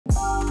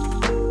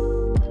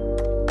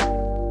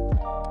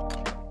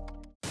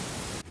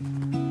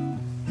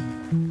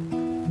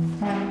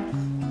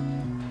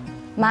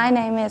My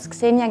name is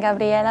Xenia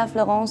Gabriela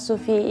Florence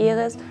Sophie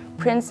Iris,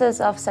 Princess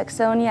of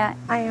Saxonia.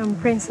 I am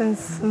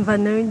Princess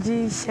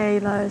Vanuji,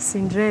 Sheillah,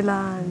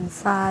 Cinderella, and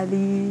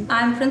Sali.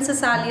 I'm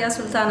Princess Aaliya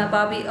Sultana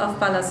Babi of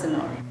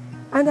Palasinor.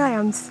 And I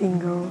am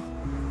single.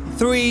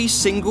 3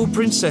 single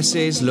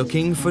princesses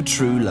looking for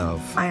true love.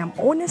 I am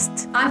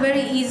honest. I'm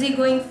very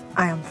easygoing,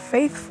 I am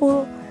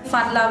faithful.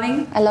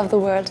 fun-loving. I love the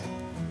world.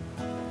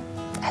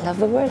 I love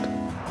the world.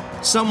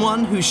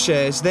 Someone who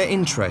shares their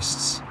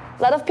interests.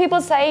 A lot of people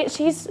say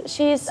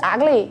she's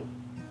ugly,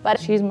 but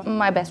she's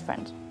my best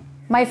friend.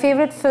 My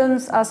favorite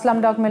films are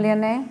Slumdog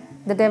Millionaire,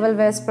 The Devil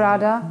Wears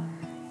Prada,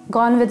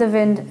 Gone with the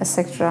Wind,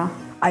 etc.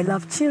 I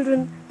love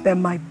children. They're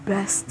my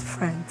best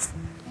friends.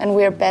 And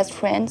we're best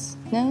friends,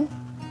 no?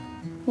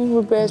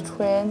 We're best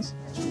friends.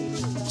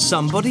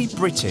 Somebody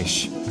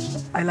British.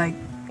 I like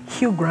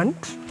Hugh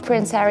Grant,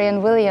 Prince Harry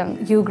and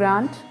William. Hugh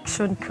Grant,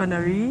 Sean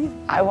Connery.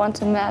 I want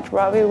to meet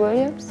Robbie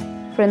Williams.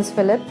 Prince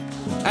Philip.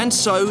 And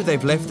so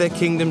they've left their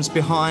kingdoms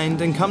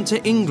behind and come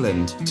to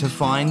England to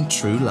find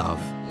true love.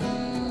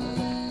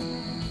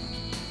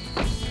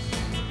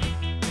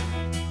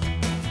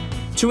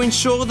 To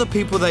ensure the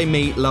people they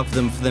meet love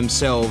them for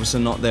themselves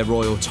and not their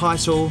royal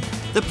title,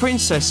 the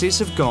princesses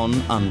have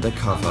gone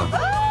undercover.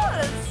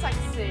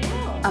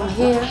 I'm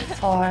here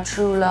for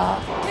true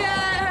love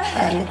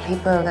and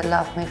people that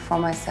love me for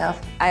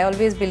myself. I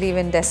always believe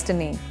in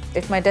destiny.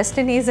 If my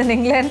destiny is in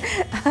England,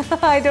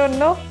 I don't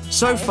know.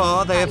 So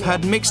far, they have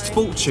had mixed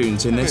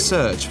fortunes in their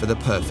search for the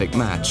perfect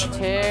match.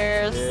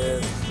 Cheers.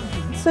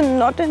 It's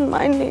not in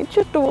my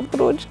nature to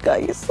approach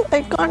guys.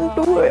 I can't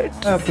do it.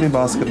 I play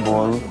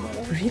basketball.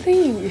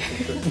 Really?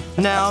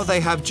 Now they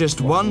have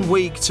just 1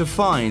 week to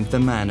find the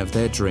man of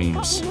their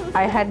dreams.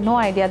 I had no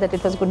idea that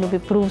it was going to be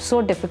proved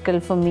so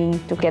difficult for me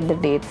to get the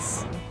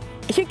dates.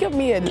 He gave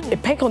me a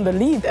peck on the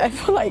lid. I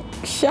feel like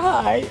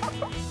shy.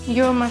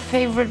 You're my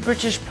favorite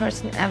British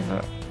person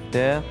ever.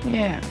 Yeah?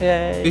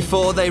 Yeah.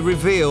 Before they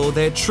reveal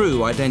their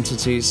true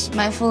identities.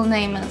 My full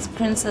name is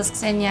Princess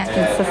Xenia.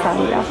 Princess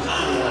Aaliya.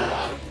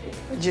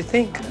 What do you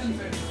think?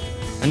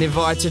 And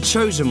invite a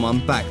chosen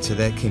one back to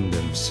their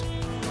kingdoms.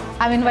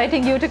 I'm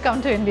inviting you to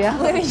come to India.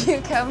 Will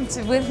you come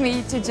with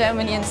me to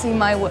Germany and see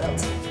my world?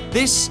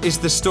 This is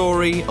the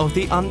story of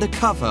the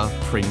undercover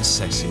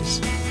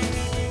princesses.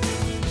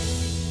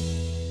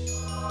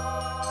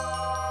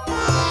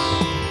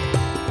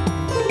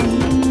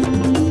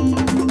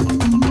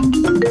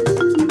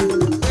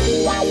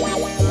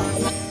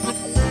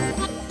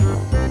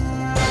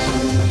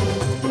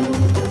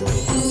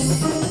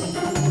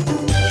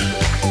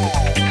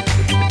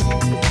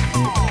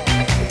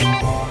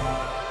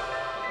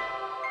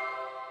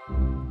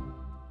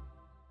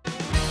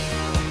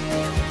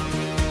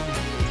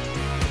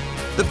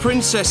 The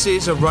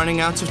princesses are running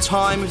out of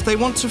time if they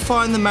want to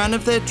find the man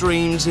of their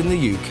dreams in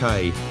the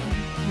UK.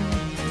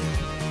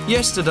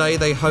 Yesterday,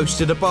 they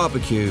hosted a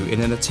barbecue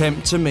in an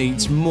attempt to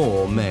meet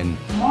more men.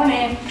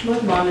 Morning.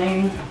 Good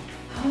morning.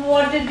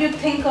 What did you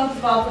think of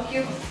the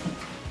barbecue?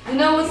 You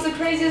know what's the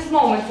craziest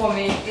moment for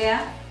me?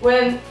 Yeah?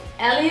 When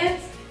Elliot,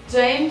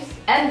 James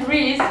and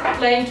Reese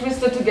playing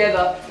Twister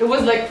together. It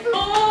was like,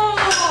 oh!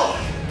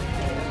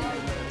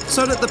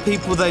 So that the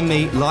people they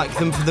meet like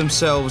them for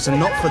themselves and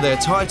not for their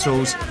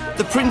titles,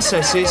 the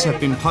princesses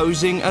have been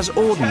posing as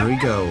ordinary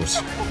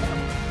girls.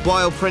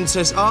 While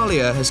Princess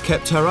Aaliya has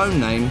kept her own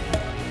name,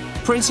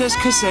 Princess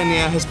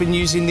Xenia has been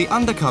using the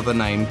undercover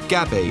name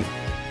Gabby.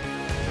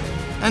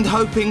 And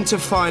hoping to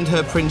find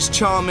her Prince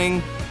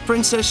Charming,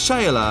 Princess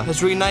Sheillah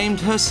has renamed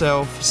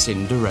herself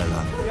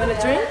Cinderella. You want a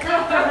drink?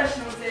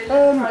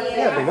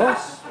 Yeah, big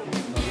boss.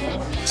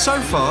 So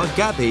far,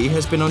 Gabby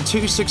has been on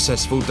 2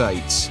 successful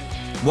dates.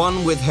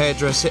 One with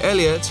hairdresser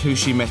Elliot, who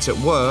she met at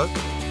work,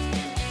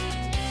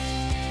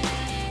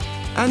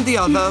 and the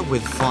other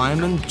with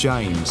fireman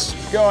James.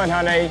 Go on,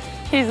 honey.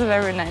 He's a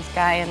very nice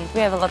guy and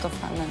we have a lot of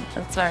fun and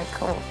it's very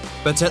cool.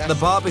 But at the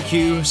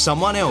barbecue,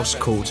 someone else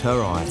caught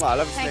her eye.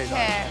 Take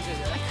care.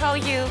 I call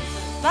you.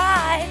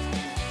 Bye.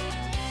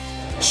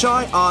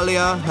 Shy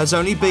Aaliya has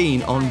only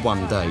been on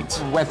 1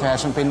 date. Weather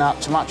hasn't been up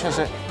too much, has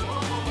it?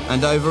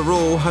 And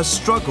overall has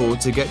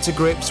struggled to get to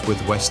grips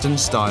with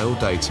Western-style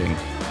dating.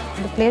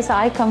 The place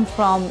I come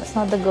from, it's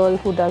not the girl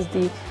who does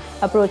the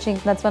approaching.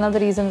 That's one of the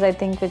reasons I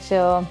think which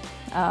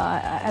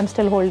I'm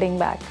still holding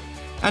back.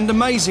 And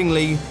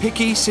amazingly,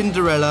 picky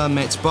Cinderella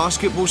met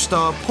basketball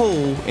star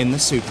Paul in the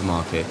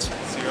supermarket.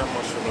 So you're a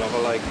mushroom lover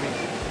like me.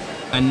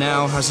 And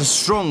now has a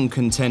strong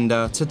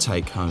contender to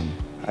take home.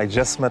 I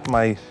just met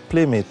my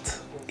playmate.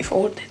 If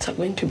all dates are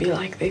going to be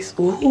like this,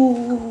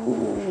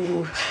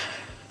 ooh.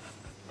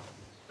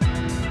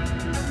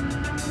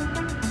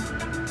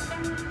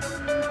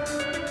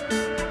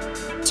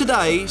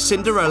 Today,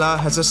 Cinderella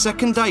has a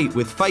second date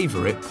with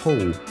favourite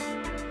Paul.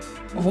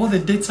 Of all the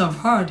dates I've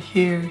had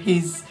here,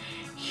 he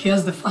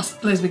has the first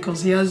place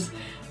because he has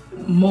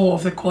more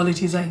of the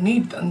qualities I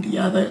need than the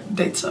other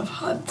dates I've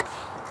had.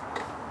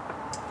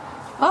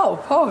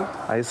 Oh, Paul.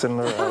 Hi,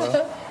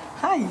 Cinderella.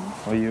 Hi.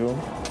 How are you?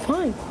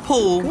 Fine.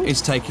 Paul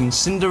is taking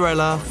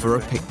Cinderella for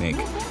a picnic.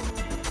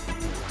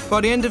 By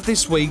the end of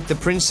this week, the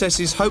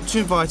princesses hope to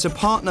invite a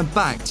partner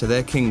back to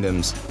their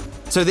kingdoms.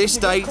 So this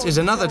date is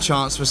another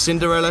chance for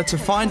Cinderella to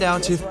find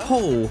out if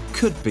Paul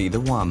could be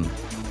the one.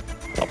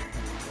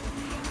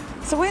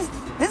 So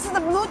this is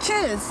the blue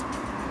chairs.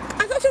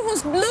 I thought it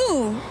was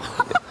blue.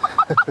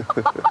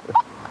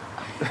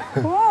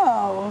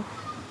 Wow.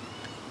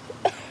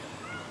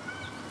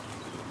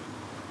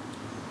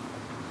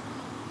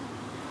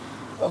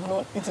 I've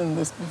not eaten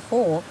this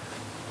before.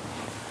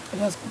 It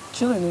has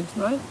chili in it,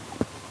 right?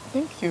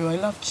 Thank you. I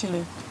love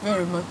chili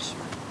very much.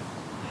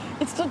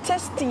 It's so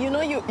tasty. You know,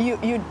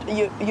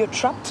 you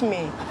trapped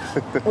me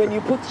when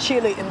you put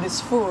chili in this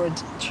food.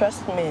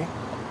 Trust me.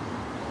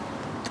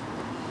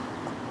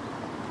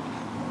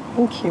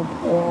 Thank you,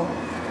 Paul.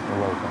 You're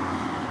welcome.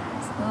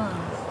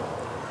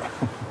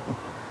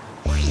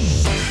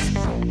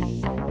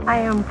 I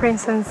am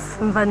Princess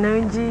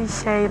Vanunji,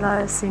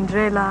 Sheillah,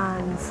 Cinderella,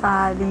 and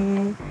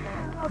Sali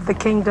of the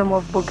Kingdom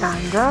of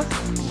Buganda.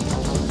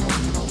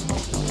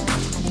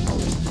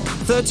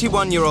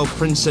 31-year-old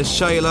Princess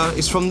Sheillah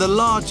is from the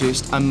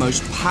largest and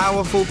most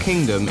powerful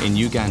kingdom in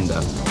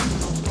Uganda.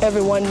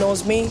 Everyone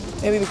knows me,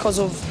 maybe because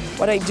of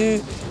what I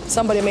do.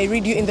 Somebody may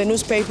read you in the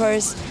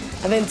newspapers,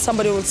 and then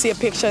somebody will see a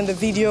picture in the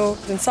video,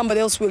 then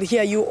somebody else will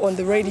hear you on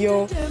the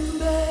radio.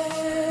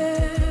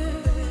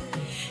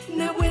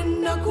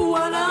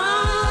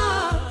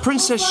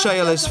 Princess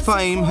Sheillah's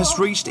fame has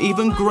reached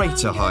even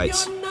greater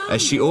heights,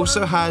 as she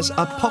also has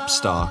a pop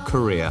star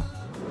career.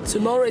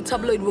 Tomorrow a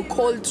tabloid will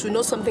call to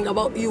know something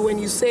about you when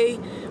you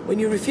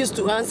refuse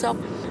to answer,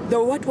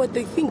 they'll what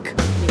they think.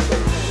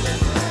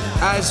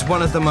 As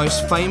one of the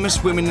most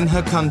famous women in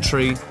her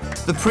country,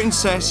 the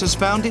princess has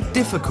found it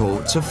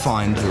difficult to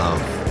find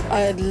love.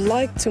 I'd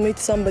like to meet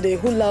somebody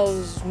who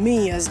loves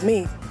me as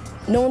me.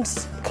 Not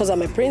because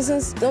I'm a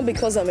princess, not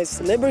because I'm a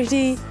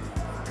celebrity.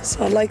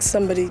 So I'd like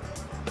somebody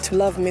to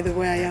love me the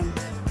way I am.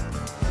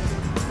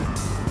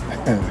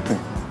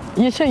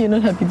 You sure you're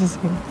not happy to see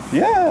me?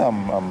 Yeah,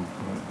 I'm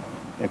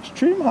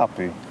extreme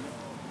happy.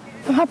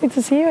 I'm happy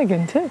to see you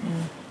again too.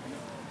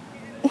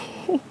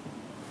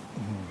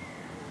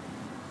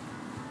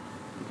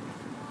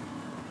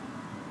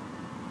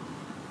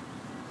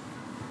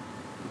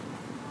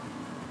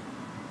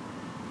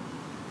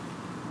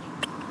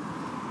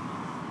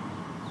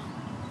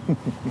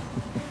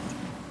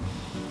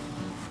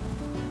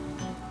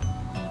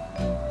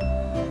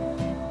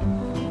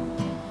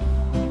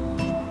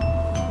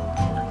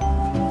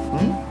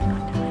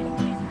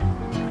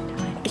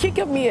 He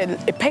gave me a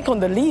peck on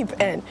the lip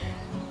and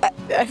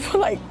I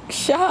feel like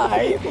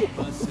shy.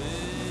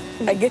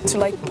 I get to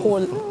like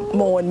Paul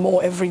more and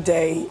more every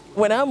day.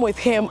 When I'm with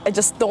him, I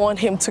just don't want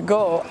him to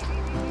go.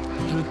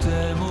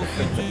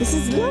 This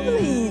is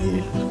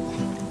lovely.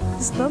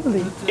 It's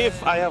lovely.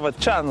 If I have a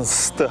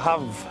chance to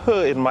have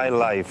her in my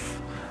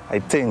life, I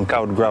think I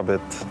would grab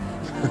it.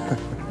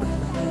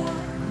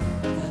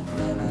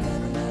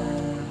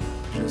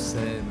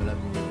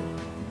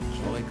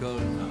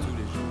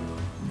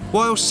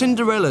 While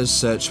Cinderella's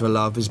search for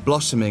love is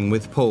blossoming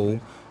with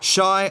Paul,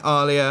 shy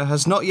Aaliya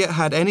has not yet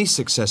had any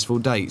successful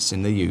dates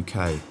in the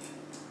UK.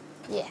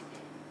 Yeah.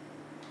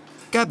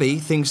 Gabby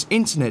thinks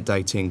internet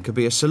dating could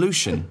be a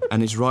solution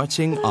and is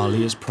writing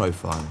Aaliya's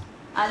profile.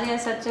 Aaliya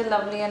is such a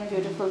lovely and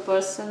beautiful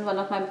person, one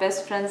of my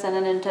best friends and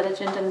an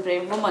intelligent and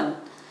brave woman.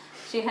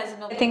 She has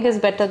no... I think it's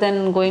better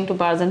than going to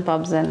bars and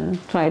pubs and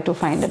try to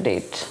find a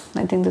date.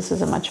 I think this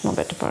is a much more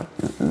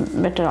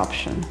better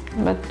option.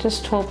 But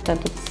just hope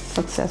that it's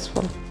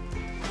successful.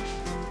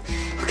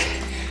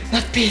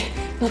 Okay,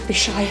 not be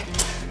shy.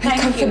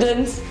 Thank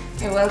confidence.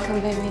 You're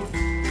welcome, baby.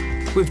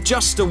 With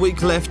just a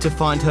week left to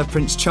find her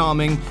Prince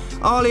Charming,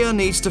 Aaliya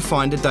needs to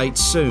find a date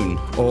soon,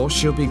 or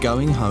she'll be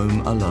going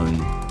home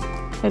alone.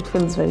 It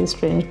feels very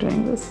strange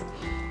doing this.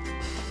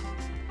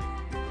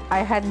 I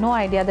had no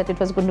idea that it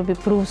was going to be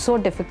proved so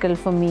difficult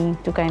for me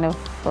to kind of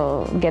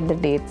get the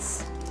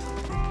dates.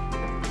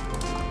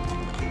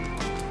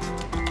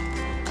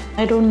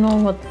 I don't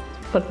know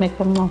what may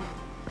come of.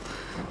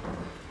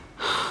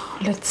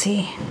 Let's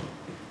see.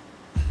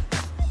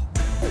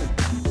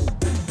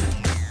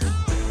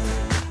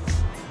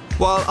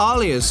 While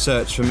Aaliya's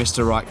search for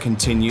Mr. Right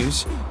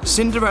continues,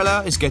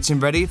 Cinderella is getting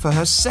ready for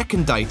her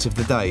second date of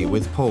the day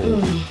with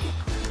Paul.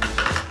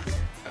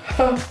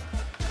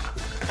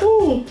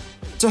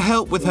 To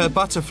help with her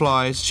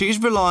butterflies, she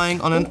is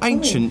relying on an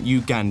ancient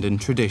Ugandan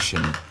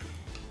tradition,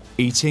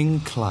 eating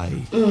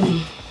clay.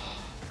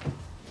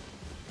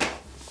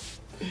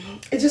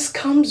 It just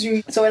calms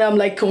you. So when I'm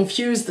like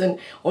confused and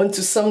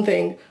onto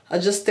something, I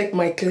just take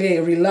my clay,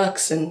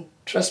 relax, and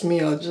trust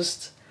me, I'll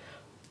just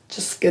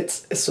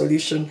get a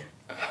solution.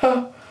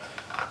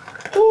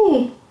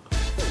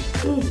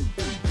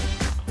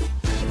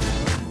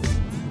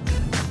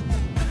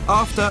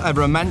 After a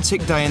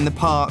romantic day in the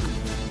park,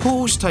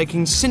 Paul's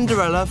taking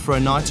Cinderella for a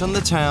night on the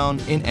town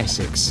in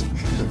Essex.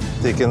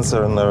 Taking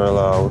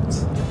Cinderella out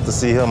to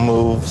see her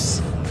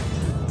moves.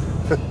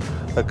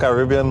 Her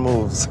Caribbean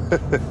moves.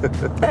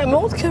 I'm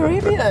not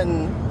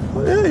Caribbean.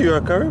 Yeah, you're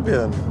a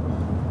Caribbean.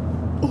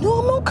 No,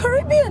 I'm not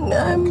Caribbean.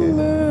 I'm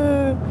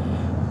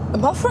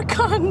I'm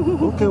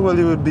African. Okay, well,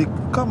 you would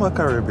become a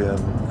Caribbean.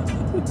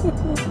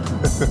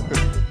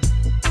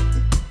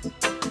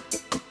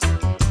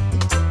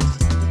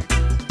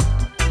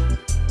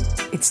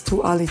 It's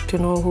too early to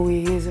know who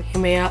he is. He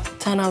may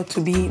turn out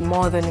to be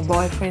more than a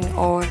boyfriend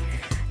or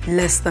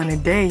less than a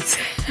date.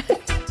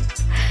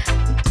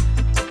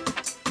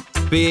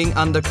 Being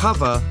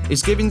undercover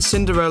is giving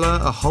Cinderella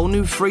a whole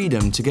new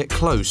freedom to get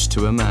close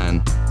to a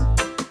man.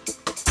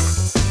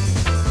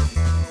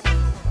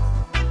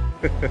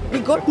 He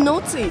got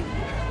naughty.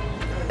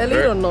 A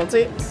little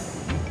naughty.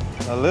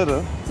 A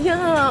little?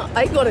 Yeah,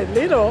 I got a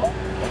little.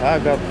 I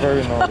got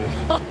very naughty.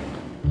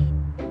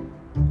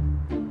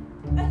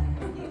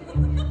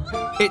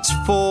 It's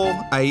 4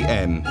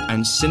 a.m.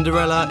 and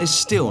Cinderella is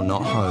still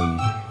not home.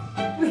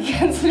 We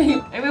can't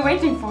sleep. And we're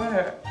waiting for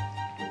her.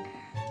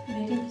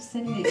 Waiting for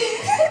Cindy.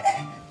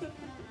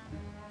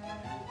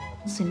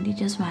 Cindy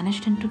just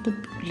vanished into the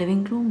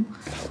living room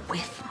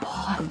with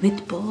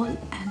ball,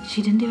 and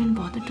she didn't even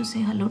bother to say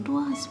hello to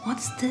us.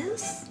 What's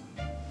this?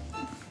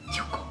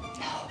 You go.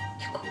 No.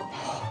 You go.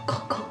 Go.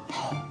 Go.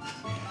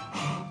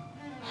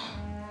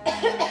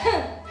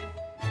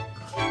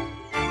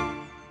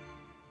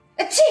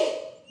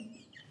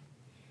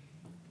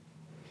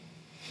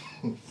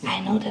 I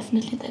know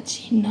definitely that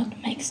she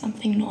not makes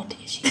something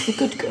naughty. She's a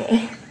good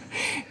girl.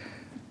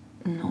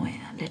 No,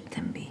 yeah, let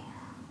them be.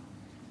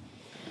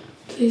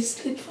 Please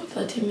sleep for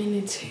 30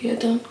 minutes here.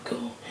 Don't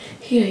go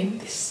here in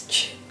this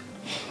chair.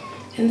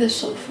 In the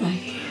sofa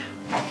here.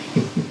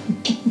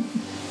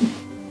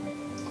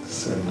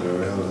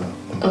 Cinderella.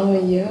 Oh,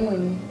 yeah.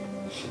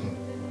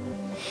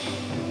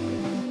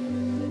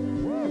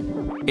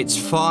 It's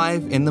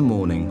 5 in the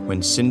morning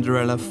when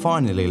Cinderella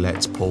finally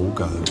lets Paul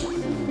go.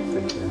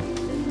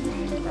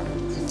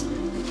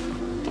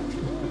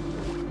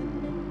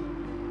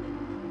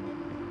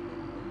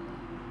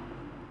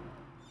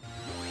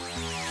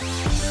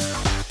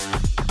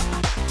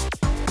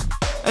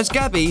 As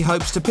Gabby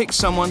hopes to pick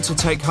someone to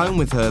take home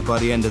with her by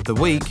the end of the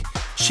week,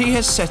 she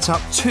has set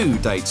up 2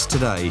 dates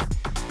today.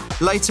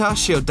 Later,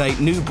 she'll date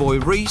new boy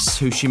Reese,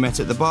 who she met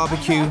at the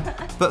barbecue,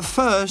 but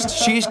first,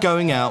 she's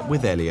going out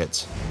with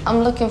Elliot. I'm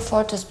looking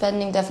forward to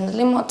spending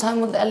definitely more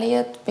time with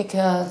Elliot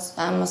because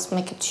I must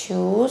make a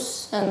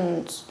choose,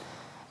 and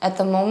at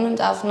the moment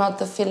I've not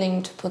the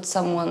feeling to put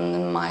someone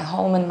in my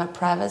home, in my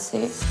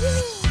privacy.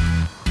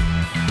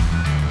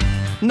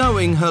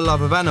 Knowing her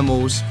love of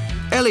animals,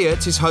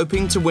 Elliot is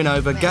hoping to win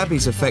over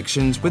Gabby's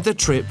affections with a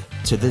trip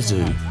to the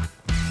zoo.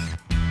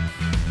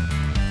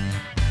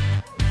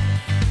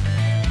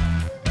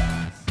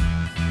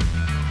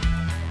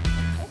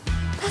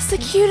 That's the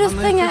cutest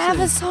thing I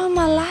ever saw in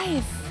my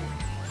life.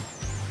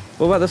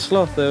 What about the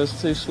sloth? There was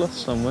 2 sloths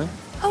somewhere.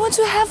 I want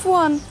to have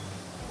one.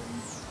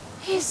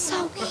 He's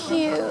so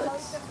cute.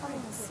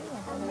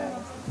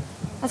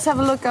 Let's have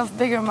a look of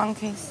bigger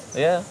monkeys.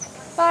 Yeah.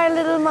 Bye,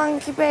 little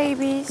monkey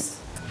babies.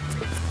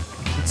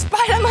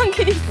 Spider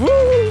monkey.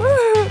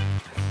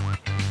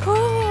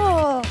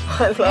 Cool.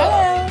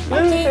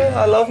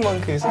 I love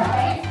monkeys.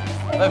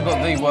 They've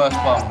got the worst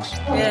bums.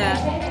 Yeah.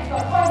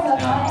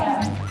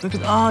 Look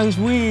at he's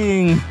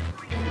weeing.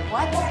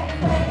 What?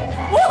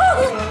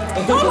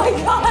 Oh my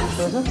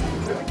God.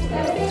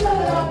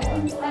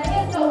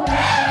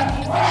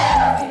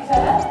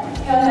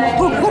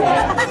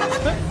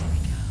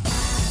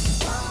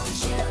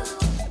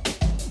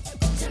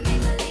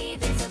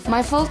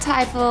 My full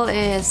title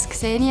is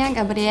Xenia,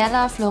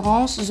 Gabriela,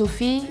 Florence,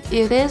 Sophie,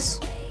 Iris,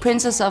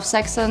 Princess of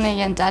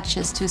Saxony and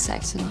Duchess to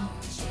Saxony.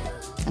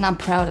 And I'm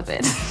proud of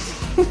it.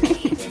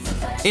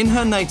 In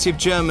her native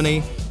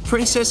Germany,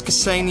 Princess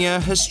Xenia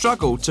has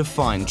struggled to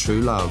find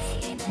true love.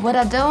 What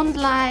I don't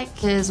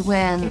like is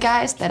when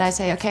guys that I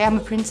say, okay, I'm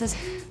a princess,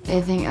 they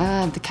think,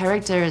 the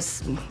character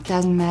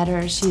doesn't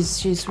matter.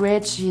 She's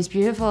rich, she's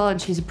beautiful, and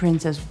she's a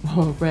princess.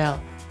 Oh, well.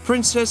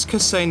 Princess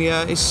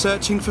Xenia is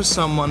searching for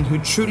someone who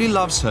truly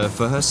loves her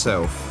for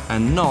herself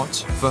and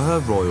not for her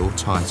royal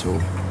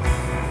title.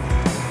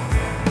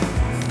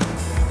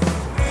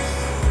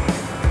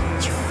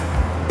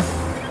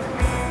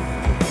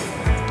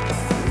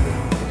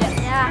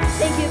 Yeah,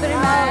 thank you very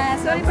much.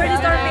 Sorry for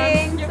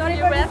disturbing. Sorry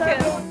for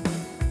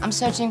disturbing. I'm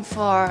searching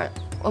for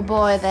a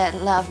boy that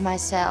loves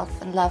myself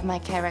and loves my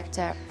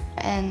character,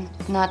 and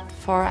not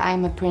for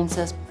I'm a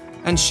princess.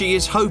 And she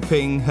is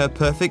hoping her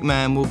perfect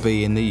man will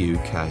be in the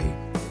UK.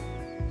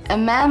 A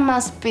man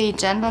must be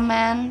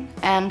gentleman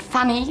and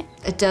funny.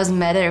 It doesn't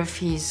matter if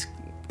he's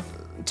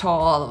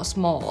tall or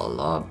small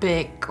or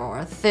big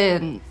or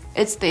thin.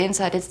 It's the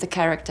inside, it's the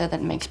character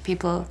that makes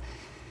people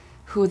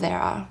who they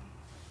are.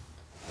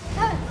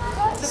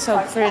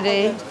 So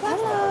pretty.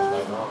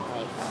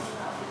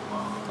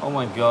 Oh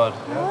my God.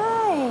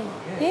 Hi,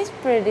 he's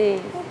pretty.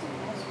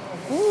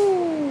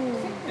 Ooh.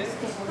 It's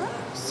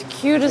the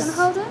cutest.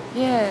 Hold it?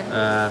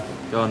 Yeah.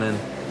 Go on in.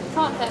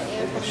 Can't hurt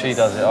you. If she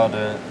does it, I'll do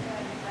it.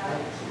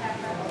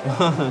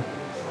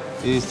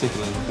 He's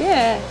tickling.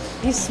 Yeah,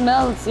 he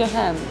smells your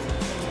hand.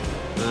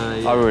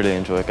 Yeah. I really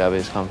enjoy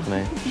Gabby's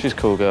company. She's a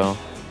cool girl.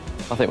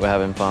 I think we're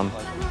having fun.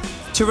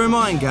 To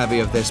remind Gabby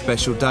of their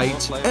special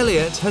date,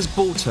 Elliot has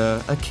bought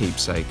her a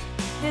keepsake.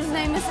 His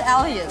name is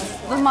Elliot,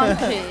 the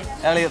monkey.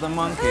 Elliot the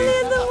monkey.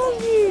 Elliot the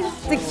monkey.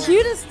 The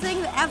cutest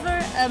thing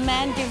ever a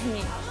man gave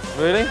me.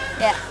 Really?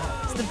 Yeah,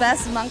 it's the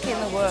best monkey in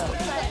the world.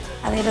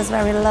 Elliot is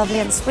very lovely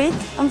and sweet.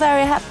 I'm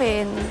very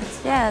happy, and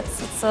yeah,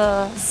 it's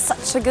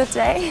such a good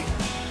day.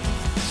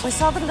 We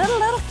saw the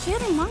little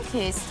cutie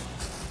monkeys.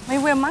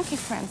 Maybe we're monkey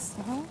friends.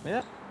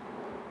 Yeah.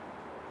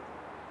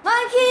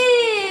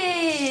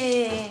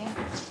 Monkey!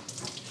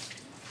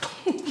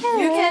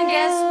 You can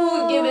guess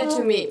who gave it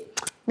to me.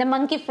 The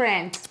monkey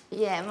friend.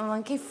 Yeah, my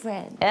monkey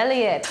friend.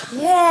 Elliot.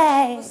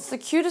 Yay! It's the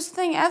cutest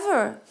thing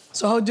ever.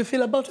 So how do you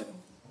feel about it?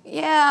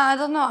 Yeah, I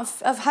don't know.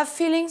 I have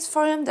feelings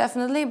for him,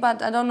 definitely,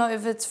 but I don't know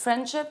if it's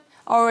friendship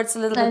or it's a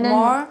little bit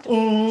more.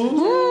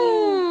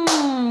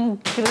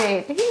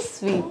 Great, he's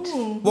sweet.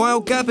 While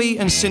Gabby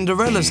and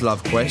Cinderella's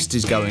love quest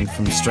is going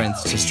from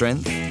strength to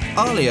strength,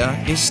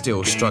 Aaliya is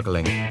still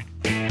struggling.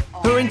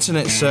 Her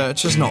internet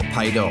search has not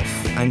paid off,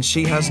 and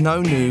she has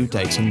no new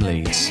dating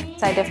leads.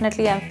 I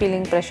definitely am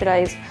feeling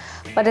pressurized,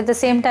 but at the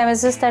same time,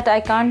 it's just that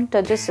I can't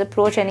just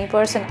approach any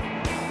person.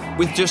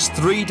 With just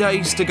 3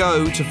 days to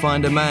go to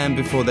find a man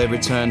before they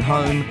return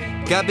home,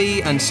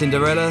 Gabby and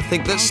Cinderella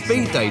think that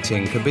speed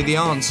dating could be the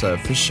answer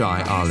for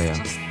shy Aaliya.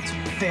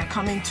 They're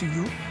coming to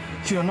you,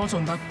 you're not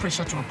on that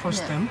pressure to approach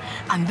them,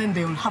 and then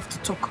they will have to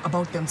talk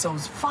about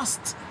themselves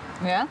first.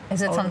 Yeah?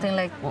 Is it something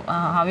like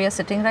how we are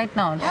sitting right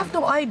now? I have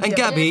no idea. And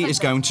Gabby is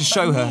going to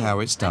show her how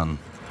it's done.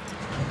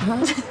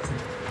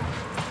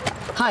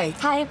 Hi.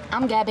 Hi,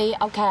 I'm Gabby.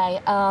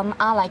 Okay,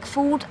 I like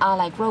food, I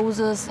like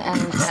roses, and...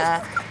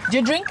 Do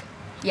you drink?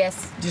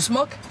 Yes. Do you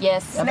smoke?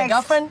 Yes. You have a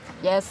girlfriend?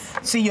 Yes.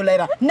 See you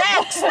later.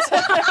 Next!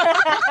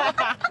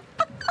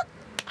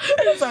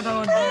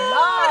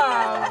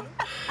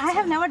 I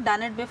have never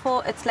done it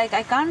before. It's like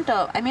I can't,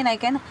 I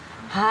can,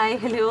 hi,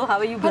 hello, how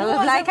are you, blah,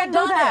 blah, blah. I can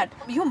do that.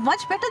 You're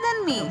much better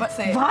than me. But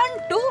say, 1,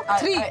 2,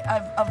 3.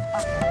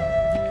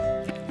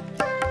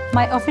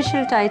 My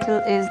official title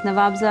is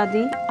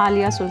Nawabzadi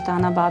Aaliya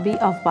Sultana Babi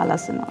of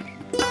Balasinor.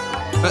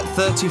 At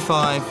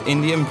 35,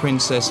 Indian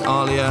Princess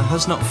Aaliya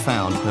has not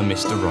found her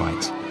Mr.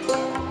 Right.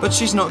 But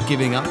she's not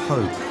giving up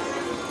hope.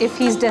 If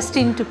he's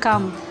destined to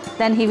come,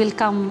 then he will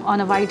come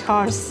on a white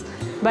horse.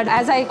 But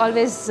as I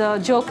always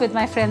joke with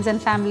my friends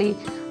and family,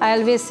 I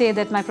always say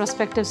that my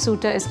prospective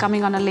suitor is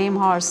coming on a lame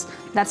horse.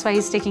 That's why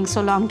he's taking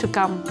so long to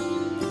come.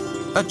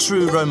 A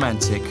true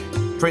romantic,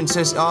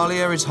 Princess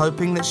Aaliya is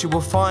hoping that she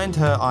will find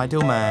her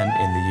ideal man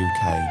in the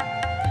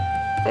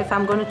UK. If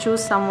I'm going to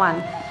choose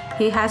someone,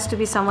 he has to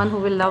be someone who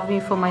will love me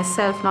for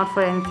myself, not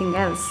for anything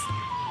else.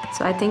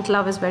 So I think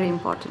love is very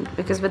important,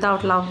 because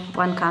without love,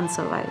 one can't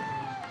survive.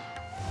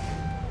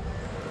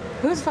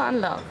 Who's found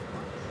love?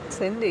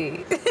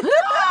 Cindy.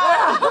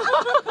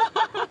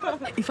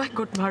 If I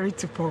got married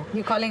to Paul,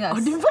 You're calling us?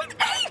 I'd invite...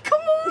 Hey,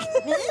 come on!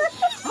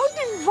 I'd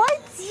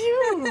invite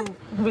you!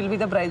 We'll be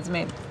the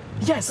bridesmaid.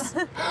 Yes.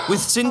 With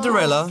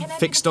Cinderella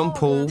fixed on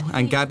Paul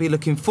and Gabby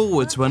looking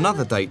forward to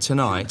another date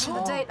tonight,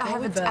 I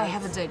have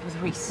a date with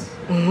Reese.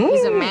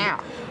 He's a man.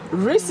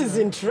 Reese is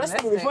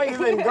interesting before you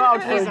even go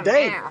out for a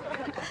date.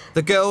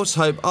 the girls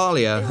hope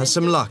Aaliya has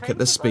some luck at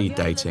the speed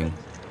dating.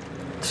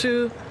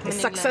 To a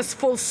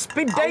successful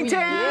speed dating.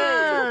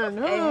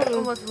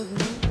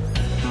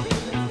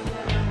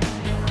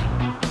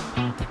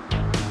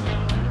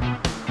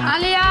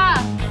 Aaliya!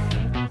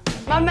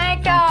 My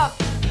makeup!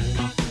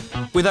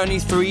 With only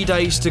 3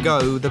 days to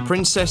go, the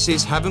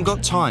princesses haven't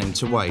got time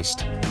to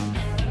waste.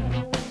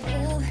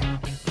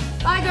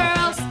 Bye,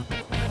 girls!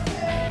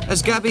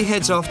 As Gabby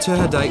heads off to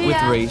her date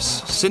with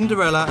Reese,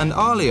 Cinderella and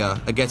Aaliya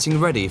are getting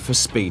ready for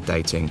speed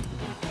dating.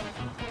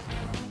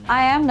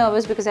 I am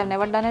nervous because I've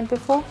never done it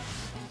before.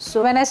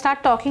 So when I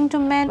start talking to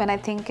men, when I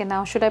think,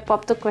 now should I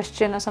pop the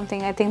question or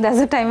something, I think that's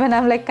the time when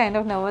I'm like kind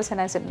of nervous, and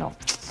I said, no,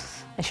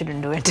 I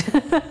shouldn't do it.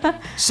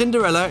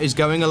 Cinderella is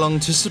going along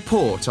to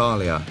support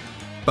Aaliya,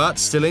 but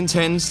still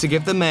intends to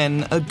give the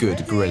men a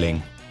good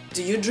grilling.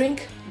 Do you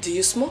drink? Do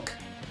you smoke?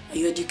 Are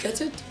you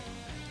educated?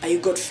 Are you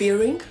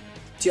God-fearing?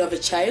 Do you have a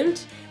child?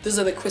 Those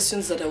are the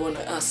questions that I want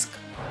to ask.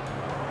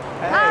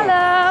 Hey.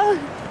 Hello!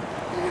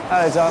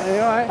 Hello, darling,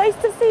 you alright? Nice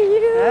to see you!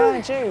 Yeah,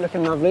 and you,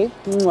 looking lovely.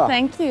 Mwah.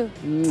 Thank you.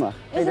 Mwah.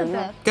 Isn't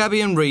that?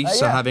 Gabby and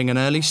Reese are having an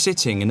early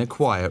sitting in a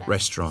quiet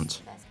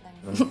restaurant.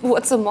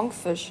 What's a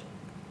monkfish?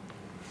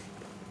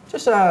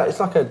 Just, it's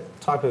like a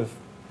type of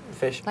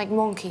fish. Like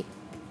monkey?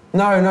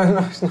 No,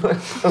 it's not.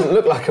 It doesn't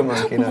look like a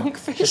monkey, no.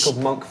 Monkfish. It's called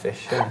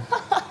monkfish, yeah.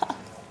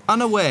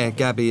 Unaware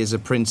Gabby is a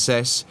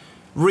princess,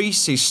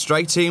 Reese is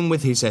straight in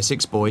with his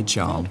Essex boy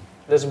charm.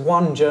 There's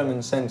one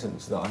German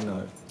sentence that I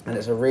know, and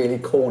it's a really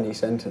corny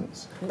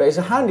sentence, but it's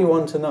a handy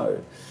one to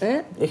know.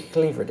 Ich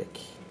liebe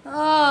dich.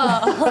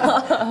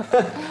 Oh.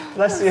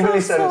 That's the only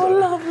sentence. So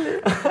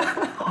lovely.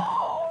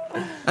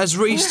 As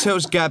Reese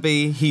tells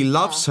Gabby he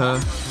loves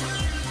her,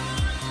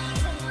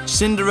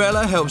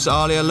 Cinderella helps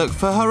Aaliya look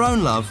for her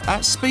own love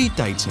at speed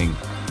dating.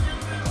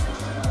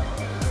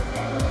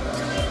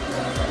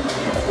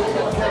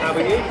 How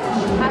are you?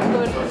 I'm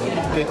good.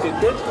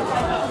 Good.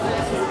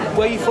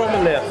 Where are you from,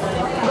 Aaliya?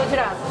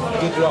 Gujarat.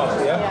 Gujarat,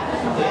 yeah?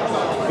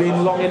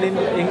 Been long in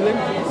England?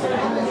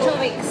 2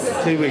 weeks.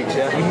 2 weeks,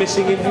 yeah? You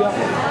missing India?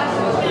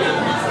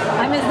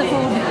 I miss the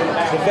food.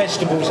 The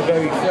vegetables are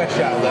very fresh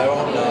out there,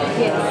 aren't they?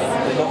 Yes.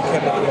 They're not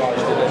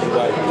chemicalised in any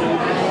way.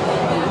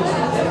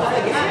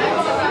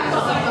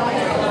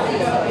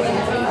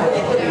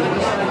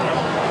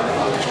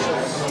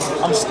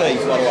 I'm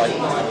Steve, by the way.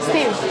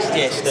 Steve?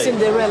 Yeah, Steve.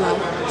 Cinderella.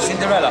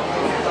 Cinderella.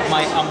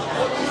 Mate, I'm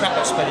crap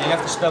at spelling. You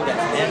have to spell that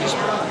for me.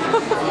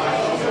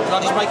 Can I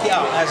just make it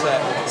up as a...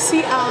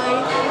 C-I-C-I-N-D-E-R-E.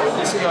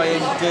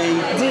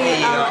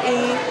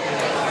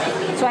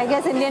 So I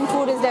guess Indian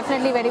food is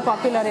definitely very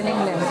popular in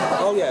England.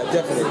 Oh yeah,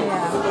 definitely.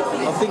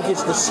 Yeah. I think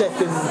it's the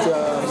second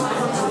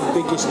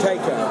biggest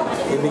takeout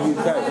in the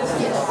UK.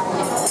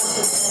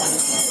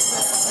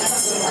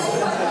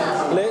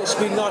 It's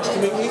been nice to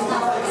meet you.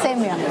 Same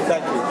here.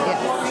 Thank you. Yeah.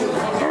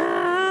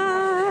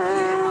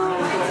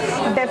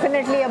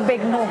 Definitely a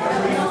big no.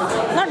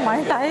 Not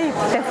my type.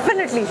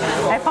 Definitely.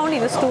 I found he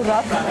was too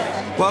rough.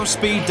 While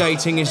speed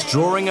dating is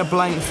drawing a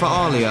blank for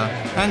Aaliya,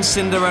 and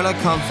Cinderella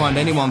can't find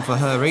anyone for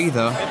her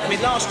either. I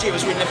mean, last year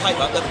was written in the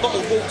paper that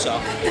bottled water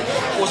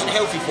wasn't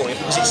healthy for you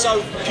because it's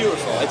so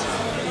purified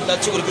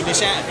that took all the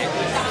goodness out of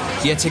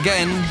it. Yet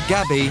again,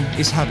 Gabby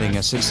is having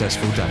a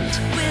successful date.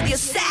 With your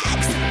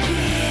sex.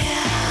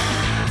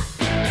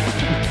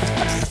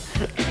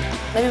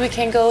 Maybe we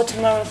can go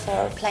tomorrow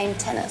for playing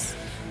tennis.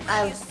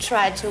 I've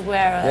tried to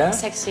wear a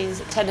sexy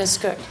tennis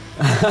skirt.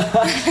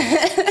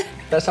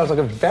 That sounds like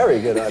a very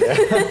good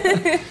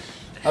idea.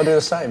 I'll do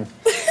the same.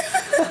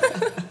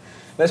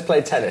 Let's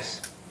play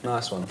tennis.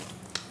 Nice one.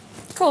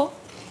 Cool.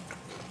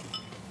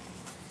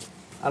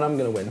 And I'm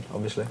going to win,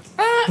 obviously.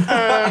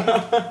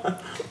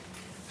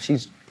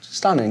 She's a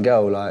stunning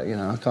girl, like, you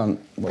know,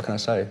 what can I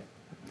say?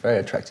 Very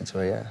attracted to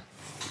her, yeah.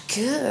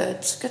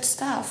 Good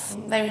stuff.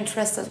 I'm very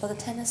interested for the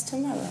tennis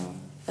tomorrow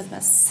with my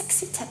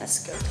sexy tennis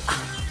skirt.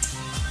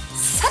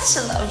 Such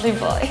a lovely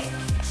boy.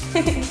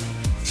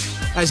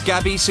 As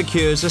Gabby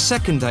secures a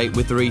second date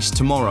with Reese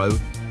tomorrow,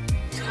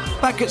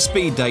 back at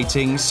speed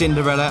dating,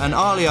 Cinderella and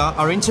Aaliya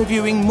are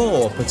interviewing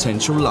more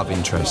potential love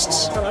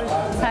interests.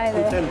 Hi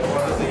there.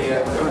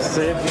 Nice to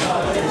see you.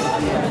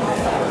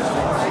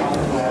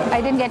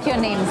 I didn't get your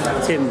name.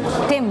 Tim.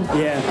 Tim?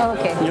 Yeah.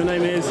 Okay. Your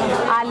name is?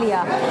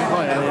 Aaliya.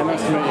 Hi, Aaliya.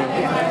 Nice to meet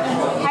you.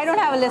 I don't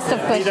have a list of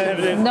questions. You don't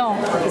have it? No.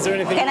 Is there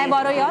anything? Can I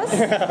borrow yours?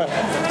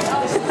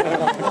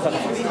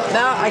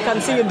 Now I can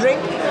see you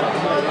drink.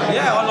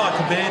 Yeah, I like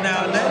a beer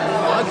now and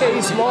then. Okay,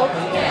 you smoke?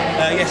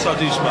 Yes, I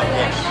do smoke,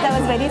 yes. I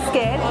was very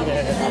scared.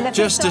 And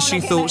Just as she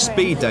thought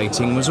speed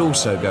dating was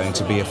also going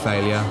to be a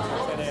failure,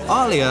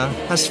 Aaliya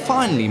has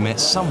finally met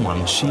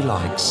someone she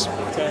likes.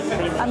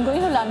 I'm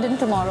going to London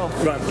tomorrow.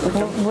 Right.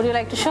 Would you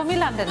like to show me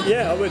London?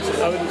 Yeah, I would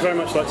very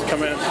much like to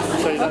come out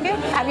and show you London.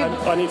 Okay. Have you...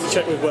 I need to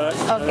check with work.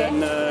 Okay.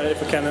 And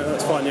if I can,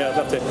 that's fine. Yeah, I'd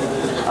love to.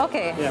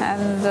 Okay. Yeah.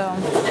 And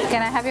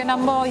can I have your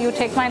number or you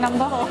take my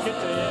number?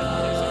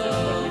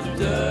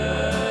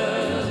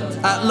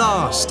 At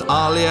last,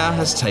 Aaliya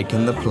has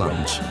taken the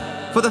plunge.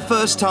 For the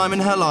first time in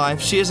her life,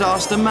 she has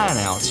asked a man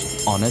out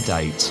on a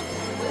date.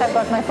 I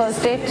got my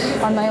first date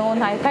on my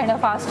own. I kind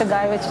of asked a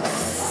guy, which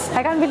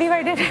I can't believe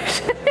I did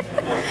it.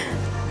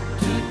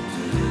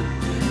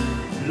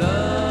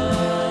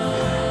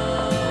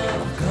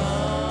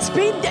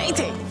 Speed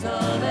dating.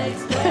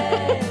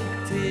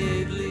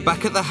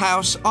 Back at the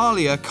house,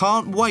 Aaliya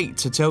can't wait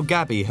to tell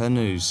Gabby her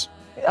news.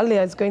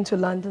 Aaliya is going to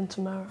London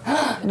tomorrow.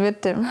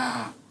 With him.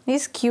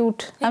 He's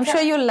cute. I'm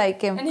sure you'll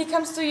like him. And he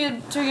comes to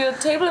your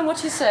table, and what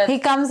he said? He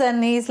comes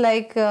and he's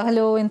like,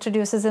 hello,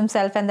 introduces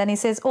himself, and then he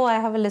says, oh, I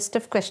have a list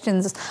of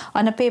questions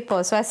on a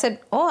paper. So I said,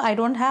 oh, I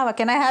don't have.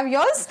 Can I have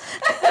yours?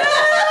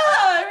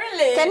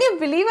 Really? Can you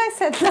believe I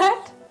said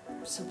that?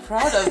 I'm so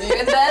proud of you.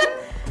 And then?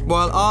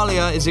 While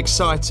Aaliya is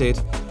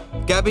excited,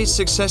 Gabby's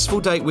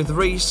successful date with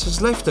Reese has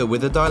left her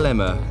with a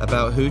dilemma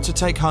about who to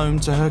take home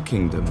to her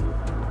kingdom.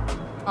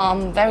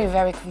 I'm very,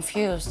 very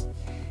confused.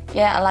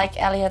 Yeah, I like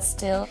Elliot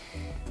still.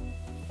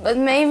 But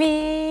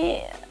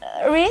maybe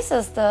Reese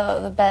is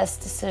the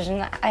best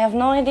decision. I have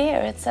no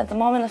idea. It's at the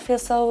moment I feel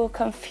so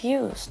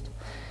confused.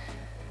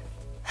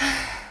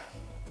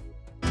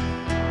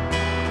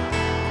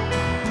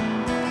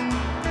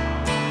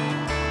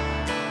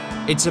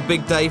 It's a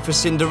big day for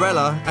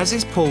Cinderella, as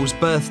it's Paul's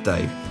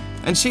birthday,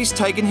 and she's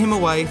taken him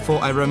away for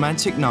a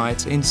romantic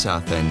night in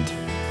Southend.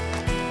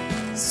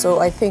 So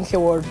I think he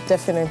will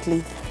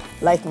definitely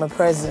like my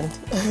present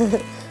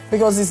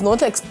because he's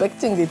not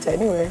expecting it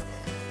anyway.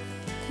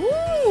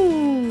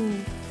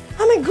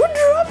 I'm a good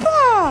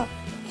dropper!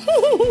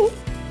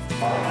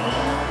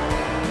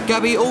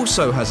 Gabby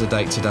also has a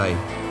date today.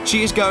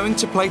 She is going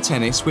to play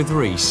tennis with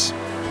Reese.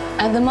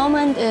 At the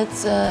moment,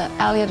 it's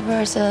Elliot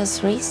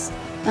versus Reese.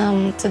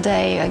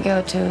 Today I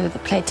go to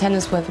play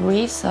tennis with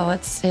Reese, so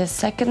it's his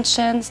second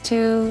chance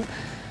to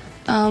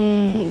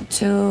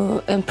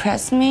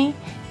impress me.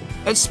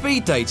 At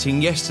speed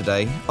dating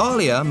yesterday,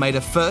 Aaliya made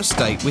a first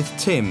date with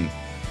Tim,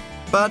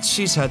 but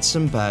she's had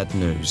some bad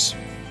news.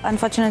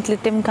 Unfortunately,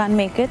 Tim can't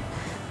make it.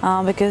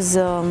 because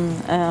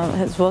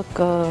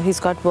he's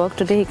got work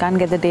today. He can't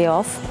get the day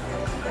off.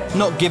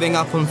 Not giving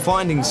up on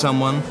finding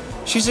someone,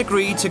 she's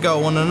agreed to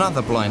go on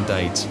another blind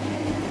date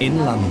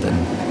in London.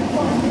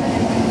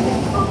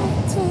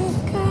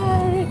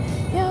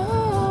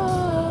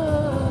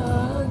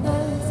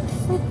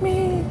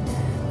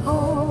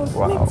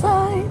 Wow.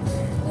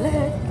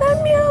 Let the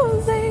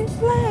music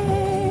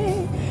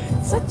play.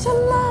 Such a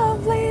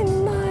lovely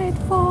night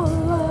for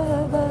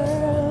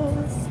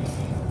lovers.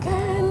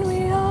 Can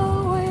we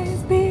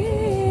always be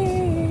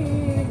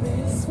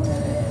this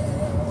way?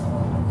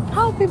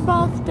 Happy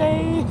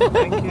birthday.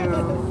 Thank you.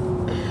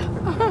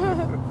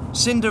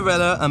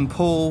 Cinderella and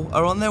Paul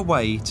are on their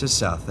way to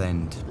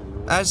Southend.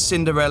 As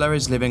Cinderella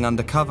is living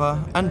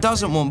undercover and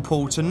doesn't want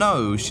Paul to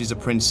know she's a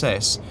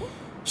princess,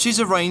 she's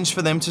arranged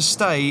for them to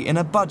stay in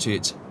a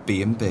budget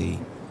B&B.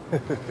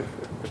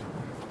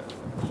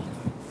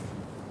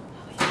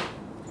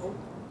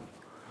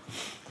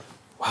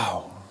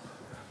 Wow.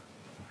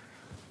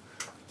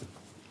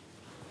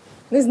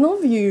 There's no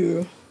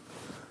view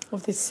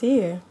of the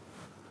sea.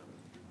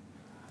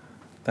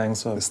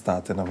 Thanks for the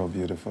starting of a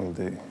beautiful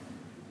day.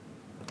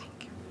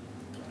 Thank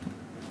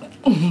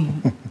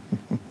you.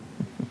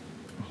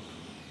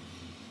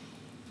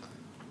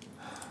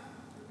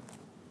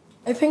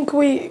 I think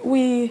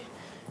we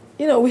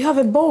have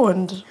a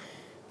bond.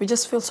 We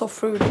just feel so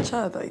free with each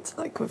other. It's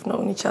like we've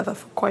known each other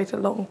for quite a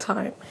long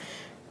time.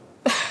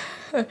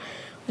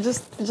 we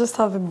just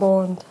have a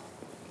bond.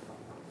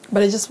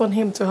 But I just want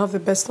him to have the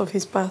best of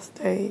his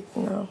birthday,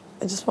 I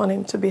just want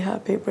him to be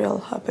happy, real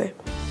happy.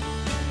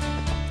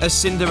 As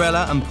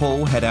Cinderella and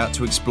Paul head out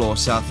to explore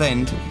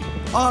Southend,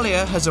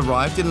 Aaliya has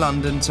arrived in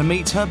London to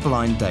meet her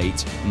blind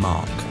date,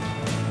 Mark.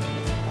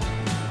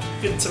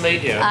 Good to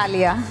meet you.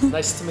 Aaliya.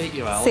 Nice to meet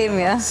you, Al. Same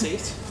here.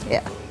 Seat.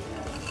 Yeah.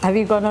 Have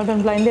you gone out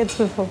on blind dates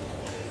before?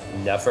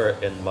 Never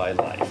in my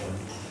life.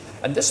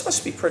 And this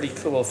must be pretty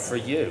cool for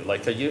you.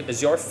 Like,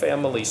 is your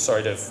family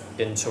sort of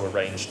into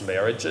arranged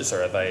marriages,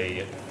 or are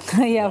they?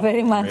 Yeah,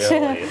 very much.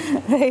 Really?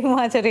 Very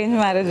much arranged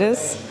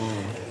marriages.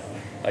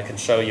 I can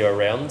show you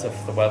around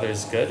if the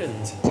weather's good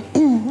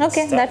and.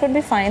 Okay, that would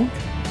be fine.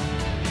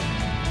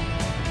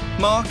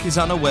 Mark is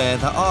unaware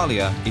that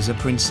Aaliya is a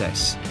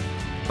princess,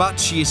 but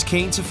she is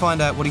keen to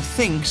find out what he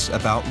thinks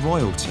about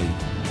royalty.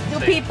 Do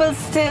people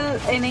still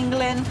in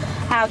England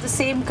have the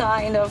same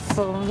kind of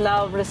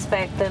love,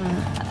 respect and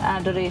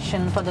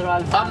adoration for the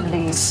royal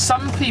family?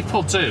 Some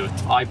people do.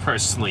 I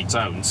personally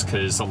don't,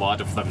 because a lot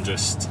of them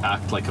just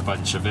act like a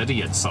bunch of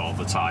idiots all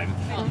the time.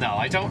 No,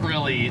 I don't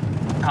really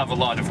have a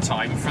lot of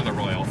time for the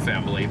royal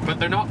family, but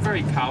they're not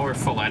very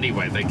powerful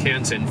anyway. They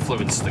can't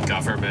influence the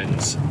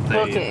government.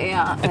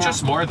 It's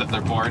just more that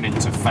they're born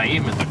into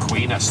fame and the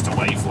Queen has to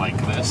wave like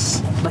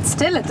this. But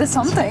still, it is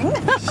something.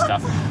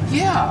 Stuff.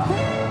 Yeah.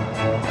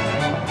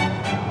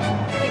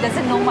 He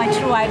doesn't know my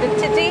true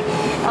identity.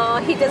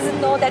 He doesn't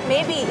know that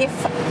maybe if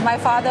my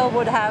father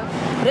would have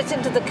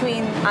written to the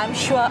Queen, I'm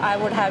sure I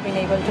would have been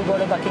able to go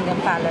to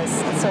Buckingham Palace.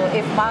 So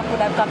if Mark would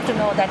have come to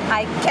know that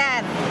I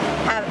can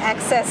have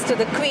access to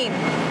the Queen,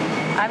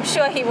 I'm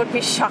sure he would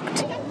be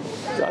shocked.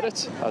 Got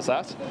it? How's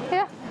that?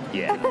 Yeah.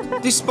 Yeah.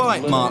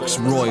 Despite Mark's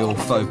royal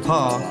faux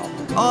pas,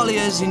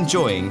 Aaliya's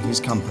enjoying his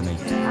company.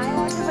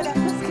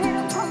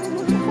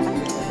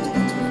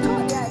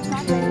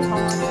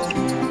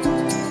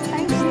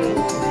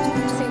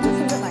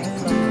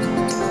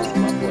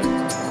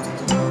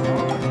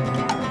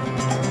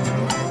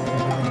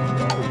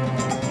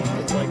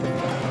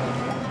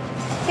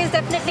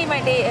 Definitely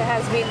my day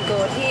has been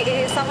good. He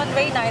is someone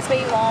very nice,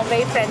 very warm,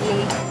 very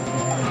friendly.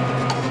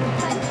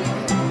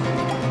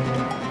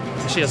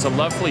 She has a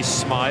lovely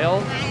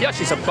smile. Yeah,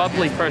 she's a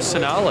bubbly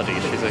personality.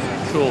 She's a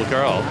cool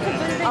girl.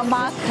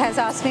 Mark has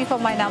asked me for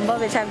my number,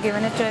 which I've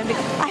given it to him.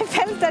 I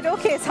felt that,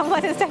 okay,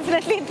 someone is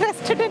definitely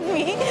interested in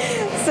me.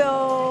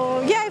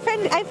 So, yeah,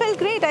 I felt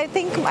great. I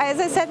think, as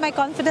I said, my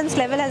confidence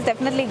level has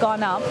definitely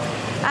gone up.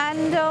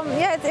 And,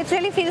 yeah, it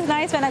really feels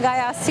nice when a guy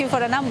asks you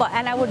for a number.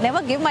 And I would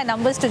never give my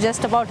numbers to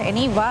just about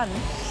anyone.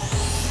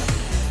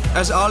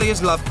 As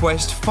Aaliya's love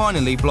quest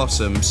finally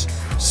blossoms,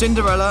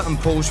 Cinderella and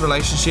Paul's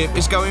relationship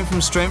is going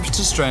from strength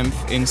to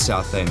strength in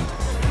Southend.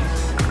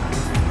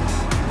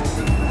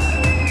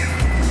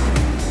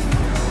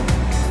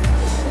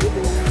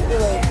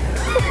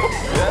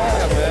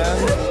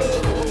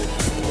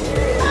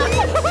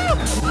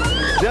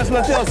 Just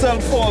let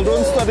yourself fall,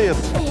 don't study it.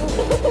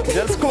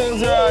 Just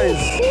close your eyes.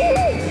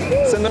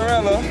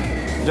 Cinderella,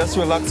 just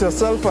relax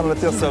yourself and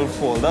let yourself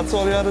fall. That's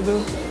all you have to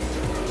do.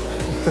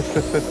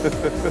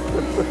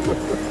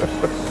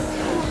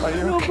 Are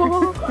you okay?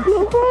 No,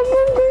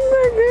 I'm doing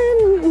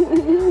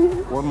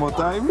again. One more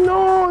time?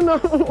 No.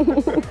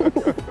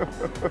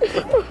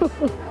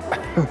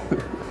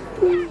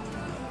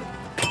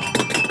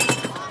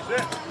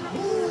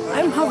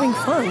 I'm having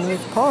fun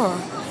with Paul.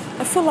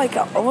 I feel like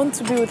I want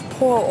to be with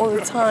Paul all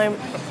the time.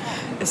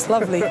 It's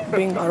lovely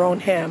being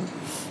around him.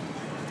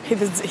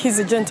 He's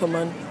a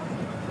gentleman.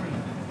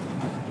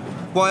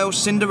 While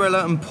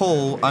Cinderella and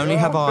Paul only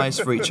have eyes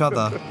for each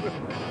other,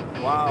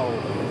 wow.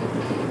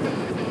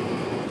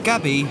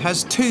 Gabby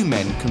has two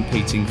men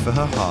competing for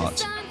her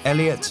heart,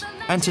 Elliot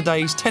and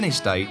today's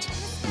tennis date,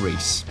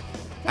 Reese.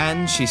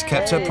 And she's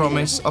kept her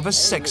promise of a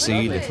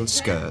sexy little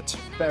skirt.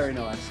 Very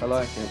nice, I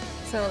like it.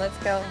 So let's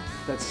go.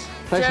 Let's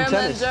play some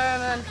tennis.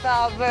 German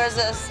foul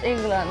versus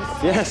England.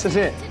 Yes, that's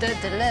it.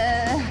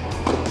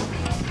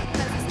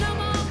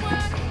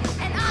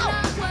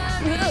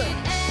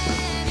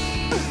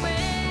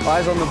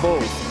 Eyes on the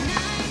ball.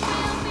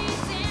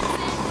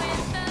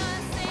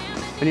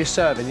 When you're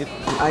serving, you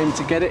aim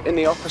to get it in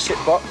the opposite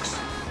box.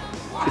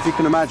 If you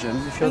can imagine,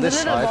 if you're this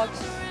side.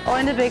 Box. Or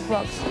in the big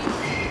box.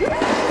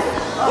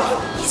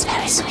 Oh, he's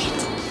very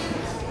sweet.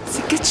 He's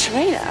a good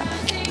trainer.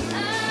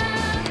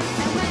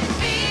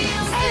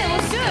 Hey, that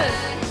was good.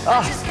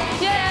 Ah.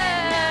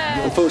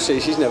 Yeah! Unfortunately,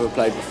 she's never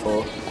played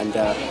before and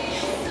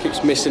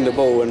keeps missing the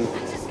ball and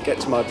get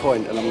to my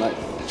point, and I'm like,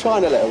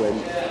 trying to let her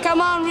win.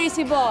 Come on,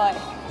 Reese boy.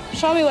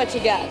 Show me what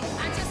you got.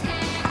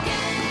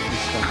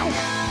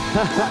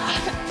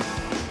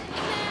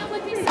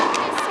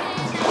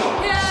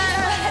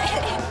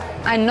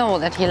 I know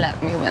that he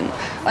let me win,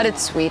 but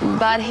it's sweet.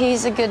 But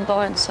he's a good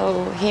boy, and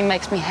so he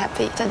makes me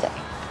happy today.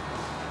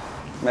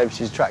 Maybe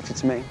she's attracted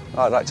to me.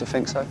 I'd like to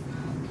think so.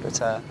 But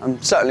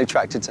I'm certainly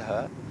attracted to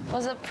her. It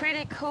was a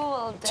pretty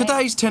cool day.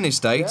 Today's tennis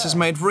date has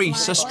made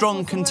Reese a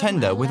strong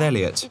contender with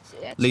Elliot,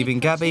 leaving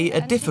Gabby a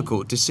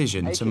difficult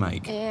decision to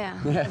make.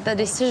 Yeah, the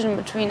decision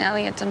between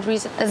Elliot and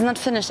Reese is not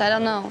finished. I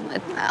don't know.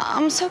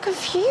 I'm so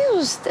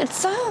confused. It's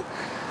so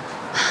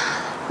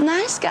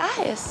nice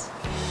guys.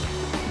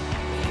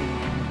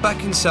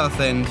 Back in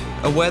Southend,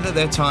 aware that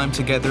their time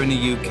together in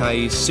the UK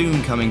is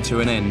soon coming to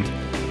an end,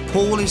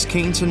 Paul is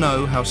keen to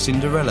know how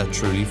Cinderella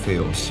truly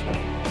feels.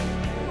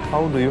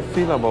 How do you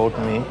feel about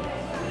me?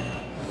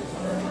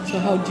 So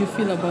how do you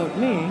feel about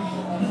me?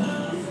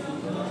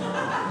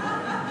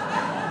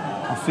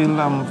 I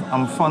feel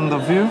I'm fond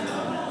of you,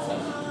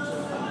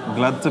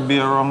 glad to be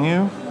around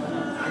you,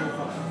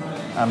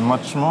 and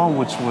much more,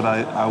 which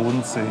I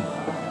wouldn't say.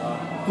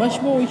 Much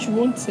more which you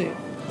won't say.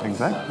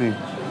 Exactly.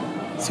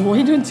 So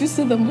why don't you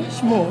say the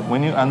much more?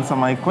 When you answer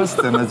my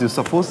question as you're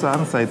supposed to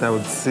answer it, I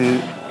would say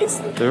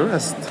the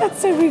rest.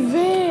 That's a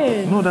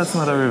revenge. No, that's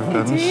not a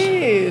revenge. It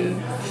is.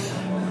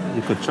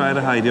 You could try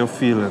to hide your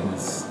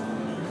feelings,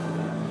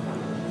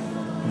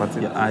 but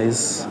your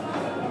eyes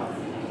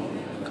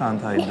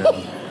can't hide them.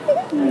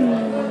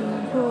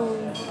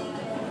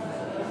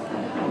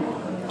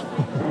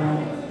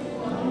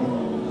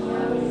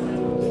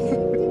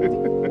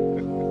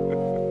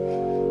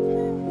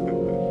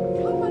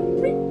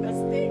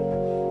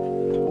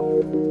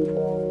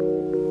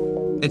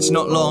 It's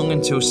not long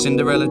until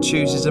Cinderella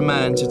chooses a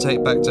man to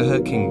take back to her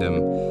kingdom,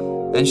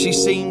 and she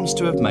seems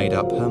to have made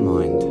up her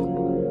mind.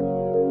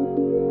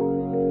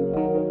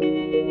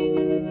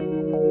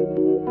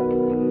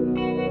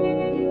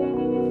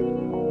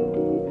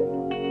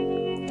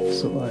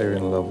 So are you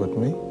in love with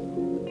me?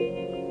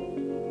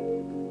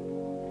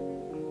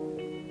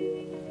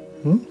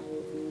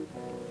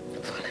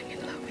 Falling in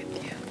love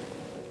with you.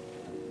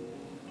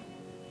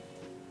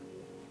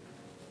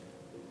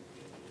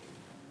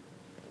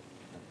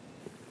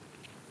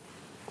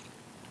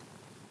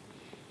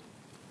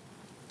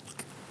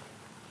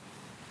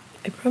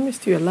 I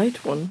promised you a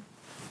light one.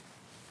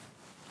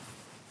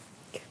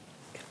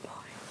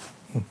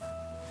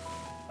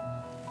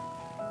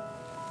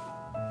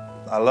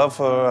 I love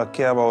her, I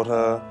care about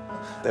her.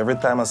 Every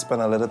time I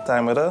spend a little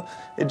time with her,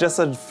 it's just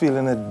a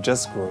feeling it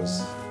just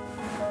grows.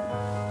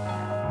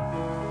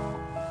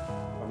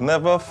 I've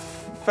never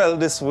felt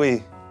this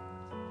way,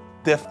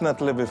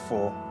 definitely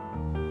before.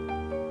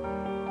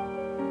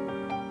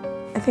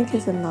 I think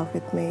he's in love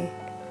with me.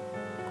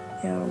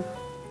 Yeah.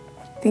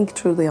 I think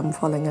truly I'm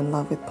falling in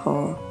love with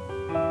Paul.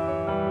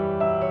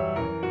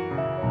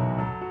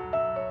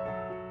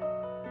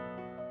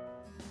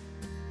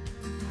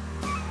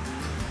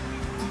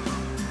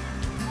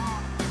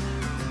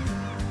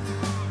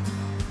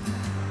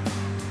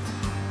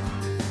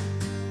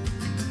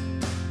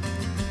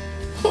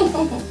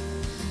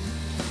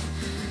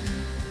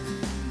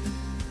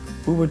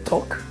 We would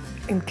talk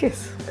and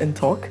kiss and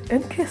talk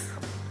and kiss.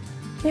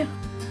 Yeah.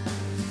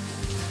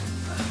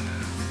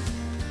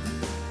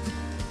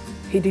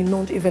 He did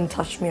not even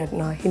touch me at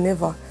night. He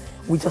never.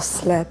 We just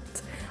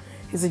slept.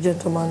 He's a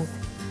gentleman.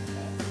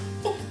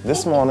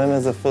 This morning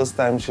is the first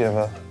time she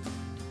ever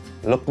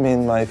looked me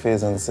in my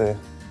face and said,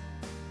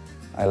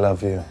 I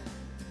love you.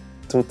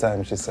 2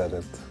 times she said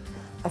it.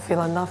 I feel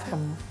I love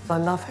him. I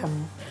love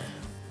him.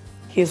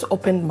 He has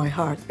opened my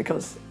heart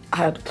because I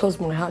had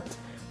closed my heart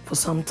for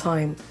some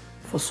time,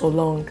 for so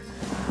long.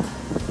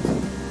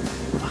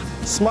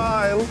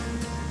 Smile.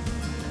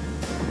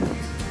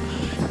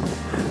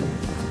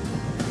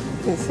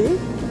 You see?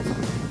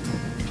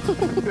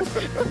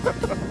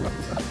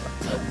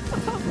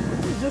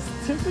 Just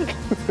stupid.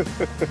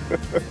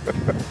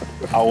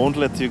 I won't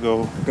let you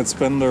go. I could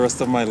spend the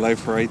rest of my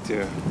life right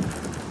here,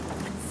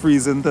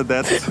 freezing to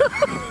death.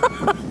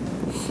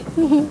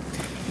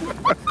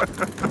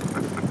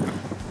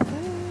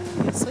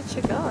 You're such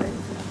a guy.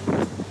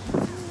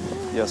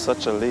 You're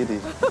such a lady.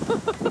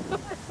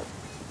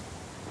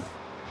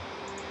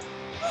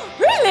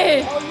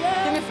 me.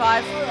 Give me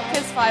 5.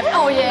 Kiss 5.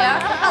 Oh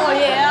yeah. Oh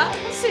yeah.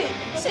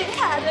 She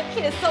had a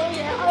kiss. Oh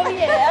yeah. Oh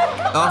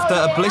yeah. After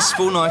a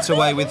blissful night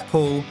away with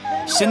Paul,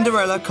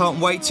 Cinderella can't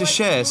wait to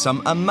share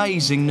some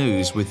amazing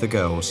news with the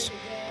girls.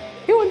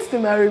 He wants to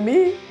marry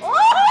me.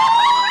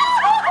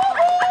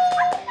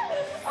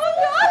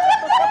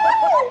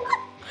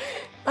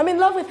 I'm in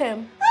love with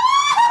him.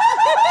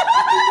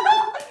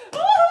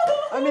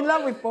 I'm in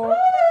love with Paul.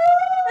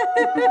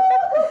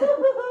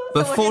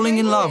 But falling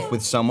in love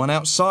with someone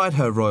outside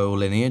her royal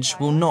lineage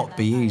will not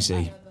be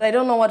easy. I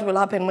don't know what will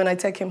happen when I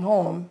take him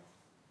home.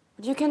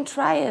 You can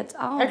try it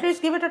out. At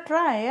least give it a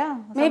try, yeah.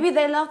 Maybe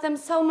they love them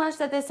so much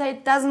that they say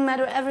it doesn't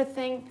matter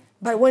everything.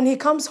 But when he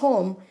comes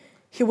home,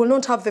 he will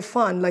not have the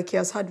fun like he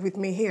has had with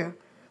me here.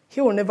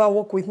 He will never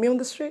walk with me on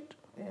the street.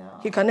 Yeah.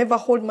 He can never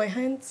hold my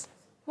hands.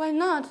 Why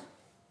not?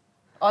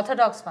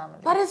 Orthodox family.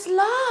 But it's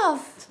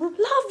love.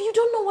 Love, you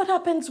don't know what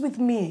happens with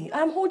me.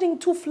 I'm holding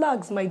 2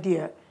 flags, my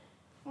dear.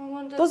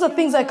 Those are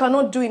things I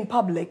cannot do in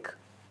public.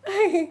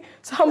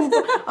 So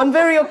I'm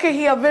very okay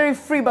here, very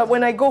free, but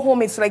when I go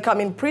home, it's like I'm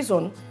in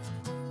prison.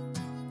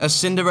 As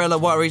Cinderella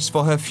worries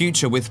for her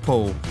future with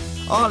Paul,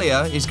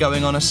 Aaliya is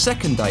going on a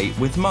second date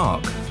with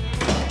Mark.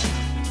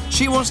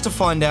 She wants to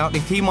find out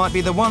if he might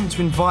be the one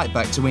to invite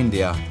back to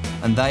India,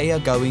 and they are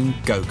going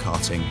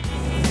go-karting.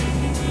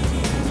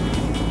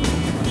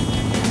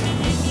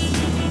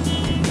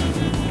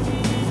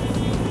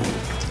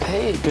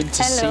 Hey, good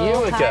to see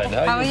you again.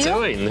 How are you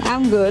doing?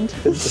 I'm good.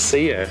 Good to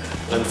see you.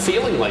 I'm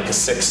feeling like a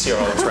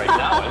 6-year-old right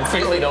now. I'm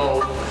feeling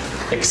all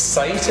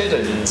excited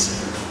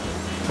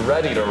and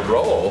ready to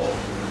roll.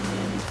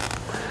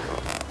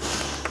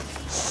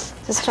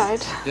 Just try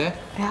it. Yeah?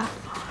 Yeah.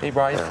 Hey,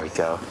 Brian. There we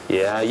go.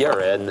 Yeah,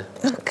 you're in.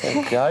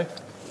 Okay. Go.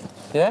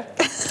 Yeah?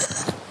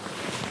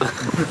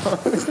 Oh,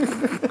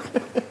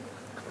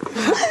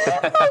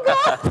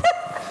 God.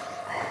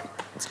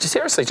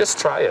 Seriously, just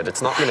try it.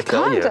 It's not going to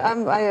kill you.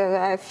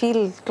 I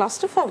feel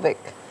claustrophobic.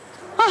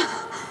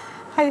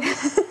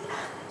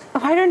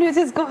 Why don't you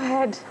just go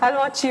ahead? I'll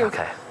watch you.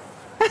 Okay.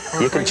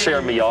 You can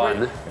cheer me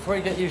on. Before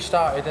you get you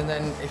started, and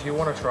then if you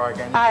want to try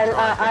again,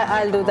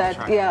 I'll do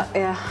that.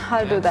 Yeah,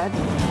 I'll do that.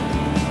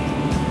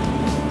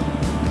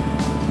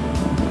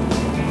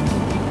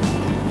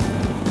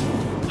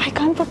 I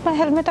can't put my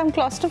helmet. I'm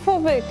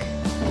claustrophobic.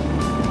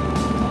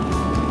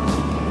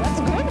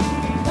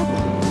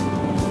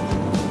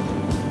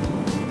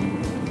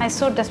 I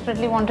so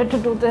desperately wanted to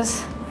do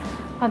this,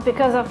 but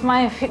because of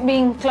my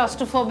being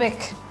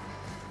claustrophobic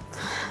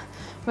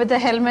with the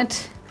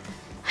helmet,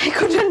 I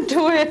couldn't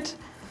do it.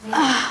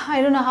 I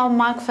don't know how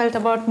Mark felt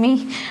about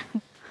me.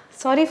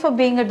 Sorry for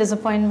being a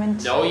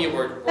disappointment. No, you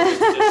weren't a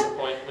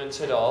disappointment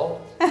at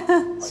all.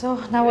 So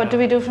now what do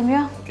we do from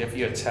here? I'll give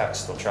you a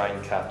text. We'll try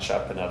and catch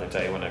up another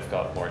day when I've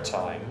got more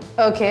time.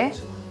 Okay.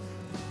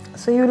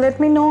 So you let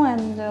me know,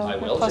 and I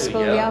will if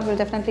possible, do, yeah. We'll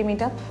definitely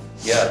meet up.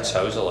 Yeah,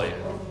 totally.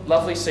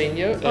 Lovely seeing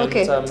you.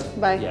 Okay, and,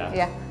 bye.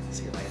 Yeah.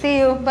 See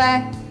you,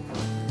 bye.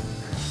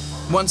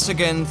 Once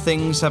again,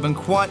 things haven't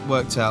quite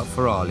worked out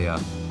for Aaliya,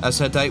 as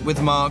her date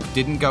with Mark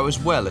didn't go as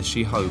well as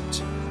she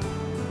hoped.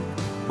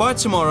 By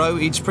tomorrow,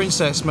 each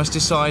princess must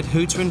decide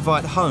who to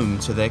invite home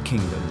to their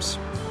kingdoms.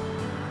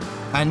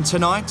 And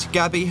tonight,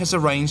 Gabby has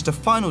arranged a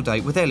final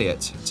date with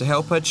Elliot to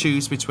help her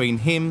choose between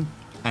him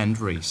and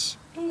Reese.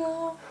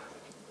 No.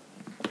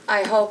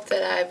 I hope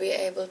that I'll be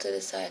able to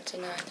decide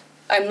tonight.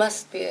 I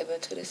must be able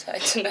to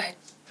decide tonight.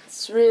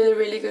 It's really,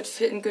 really good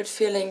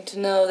feeling to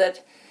know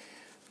that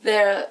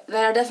they're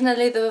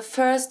definitely the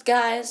first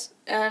guys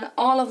in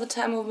all of the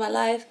time of my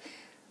life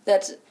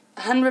that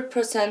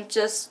 100%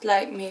 just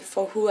like me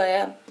for who I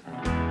am.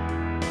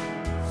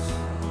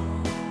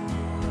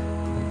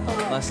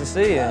 Nice to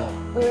see you.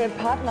 We're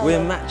partners.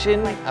 We're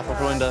matching. Apple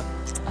Freunde.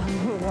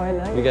 I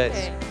like Wie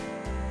geht's?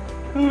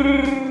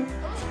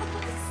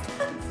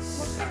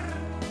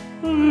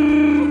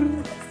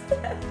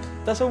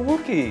 That's a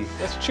Wookiee.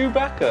 That's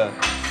Chewbacca.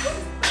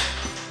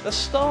 That's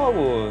Star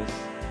Wars.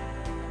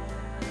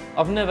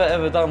 I've never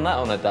ever done that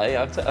on a date.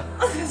 That's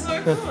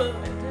so cool.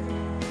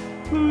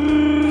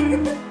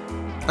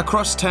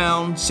 Across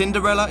town,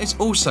 Cinderella is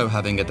also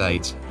having a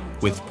date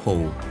with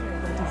Paul.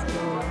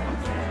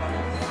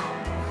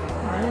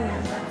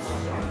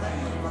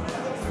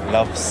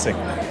 Love sick.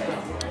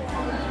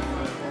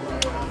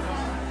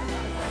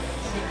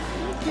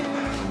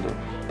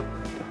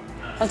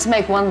 Let's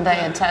make one day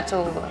a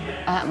tattoo,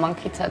 a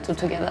monkey tattoo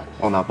together.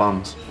 On our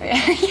bums.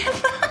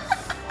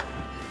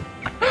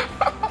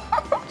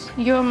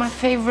 You're my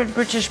favorite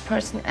British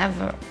person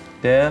ever.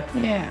 Yeah?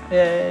 Yeah.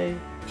 Yay.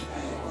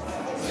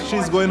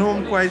 She's going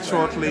home quite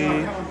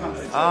shortly.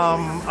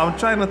 I'm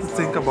trying not to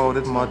think about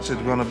it much.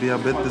 It's gonna be a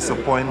bit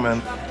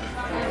disappointment.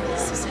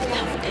 This is a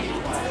love date.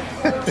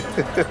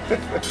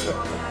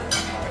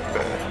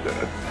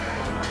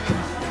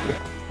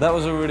 That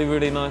was a really,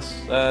 really nice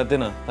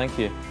dinner. Thank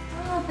you.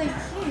 Oh, thank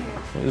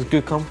you. It was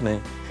good company.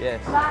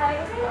 Yes.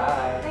 Bye.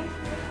 Bye.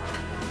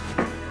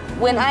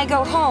 When I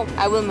go home,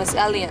 I will miss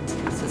Elliot.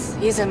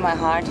 He's in my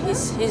heart.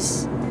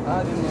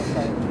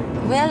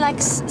 We're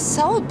like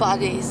soul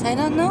buddies. I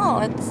don't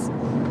know.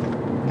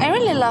 I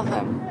really love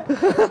him.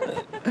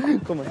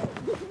 Come on.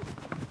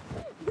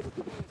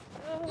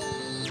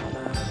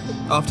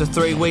 After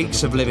 3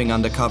 weeks of living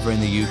undercover in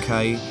the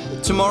UK,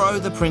 tomorrow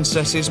the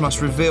princesses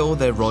must reveal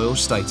their royal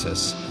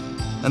status,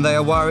 and they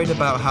are worried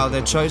about how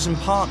their chosen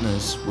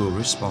partners will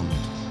respond.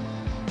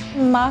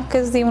 Mark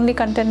is the only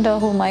contender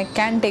whom I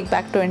can take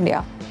back to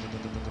India.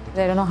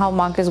 I don't know how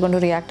Mark is going to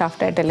react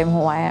after I tell him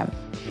who I am.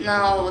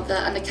 Now the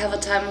undercover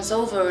time is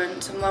over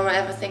and tomorrow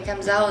everything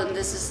comes out, and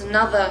this is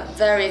another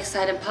very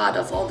exciting part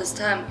of all this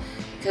time,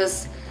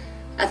 because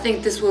I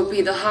think this will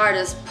be the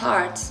hardest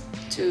part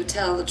to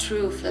tell the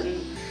truth.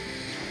 And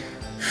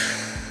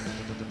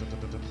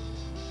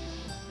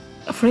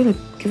I've really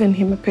given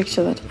him a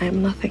picture that I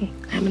am nothing,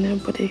 I am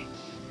nobody.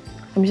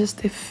 I'm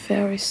just a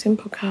very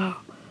simple cow.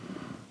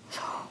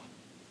 So,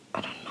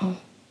 I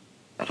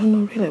don't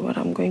know really what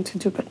I'm going to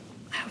do, but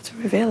I have to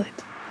reveal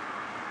it.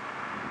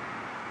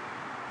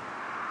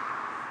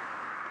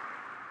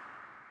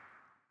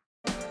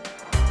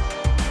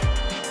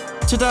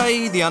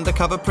 Today, the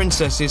undercover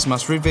princesses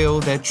must reveal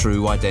their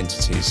true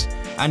identities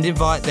and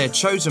invite their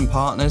chosen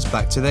partners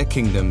back to their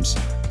kingdoms,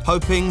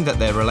 hoping that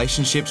their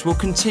relationships will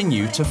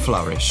continue to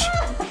flourish.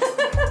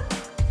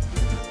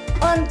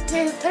 1,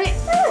 2, 3.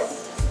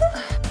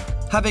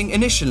 Having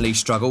initially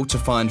struggled to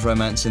find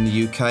romance in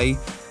the UK,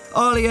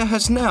 Aaliya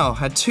has now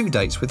had 2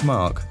 dates with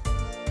Mark.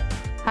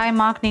 Hi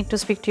Mark, need to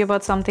speak to you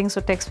about something, so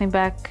text me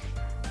back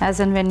as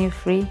and when you're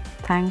free.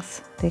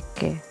 Thanks, take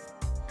care.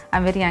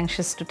 I'm very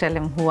anxious to tell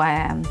him who I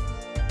am.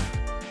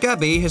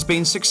 Gabby has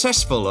been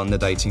successful on the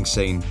dating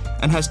scene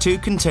and has 2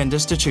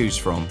 contenders to choose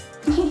from,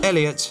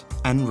 Elliot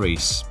and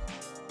Reese.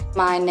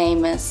 My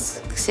name is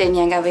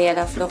Xenia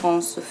Gabriela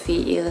Florence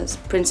Sophie Iris,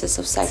 Princess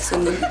of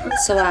Saxony,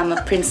 so I'm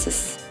a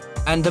princess.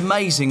 And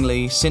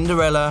amazingly,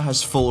 Cinderella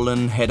has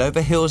fallen head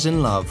over heels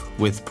in love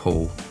with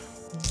Paul.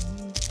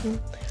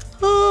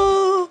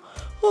 Oh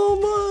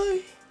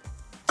my.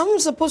 I'm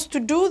supposed to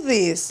do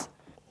this.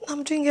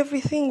 I'm doing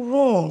everything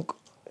wrong.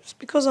 It's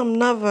because I'm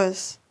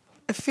nervous.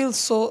 I feel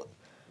so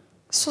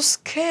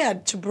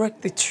scared to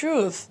break the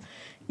truth.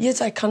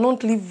 Yet I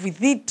cannot live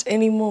with it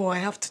anymore. I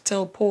have to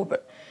tell Paul,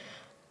 but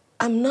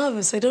I'm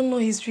nervous. I don't know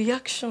his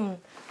reaction.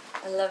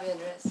 I love your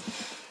dress.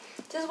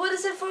 Just what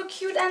is it for a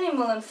cute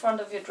animal in front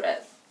of your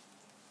dress?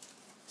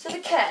 Is it a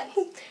cat?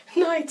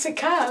 No, it's a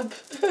cab.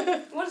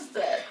 What is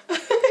that?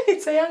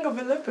 It's a young of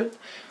a leopard.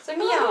 It's a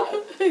meow.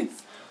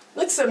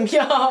 It's a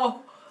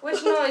meow.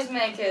 Which noise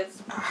make it?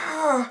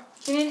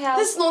 You need help?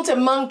 This is not a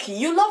monkey.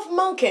 You love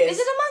monkeys. Is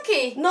it a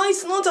monkey? No,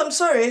 it's not. I'm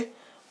sorry.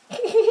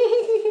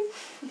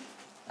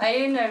 Are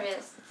you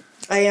nervous?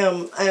 I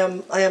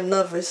am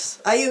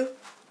nervous. Are you?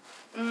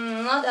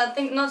 I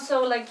think not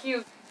so like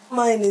you.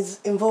 Mine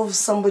involves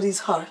somebody's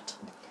heart.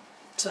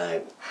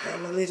 So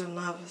I'm a little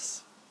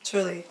nervous.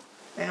 Truly,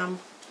 I am. I'm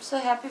so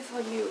happy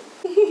for you.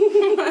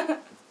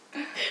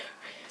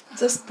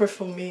 Just pray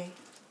for me.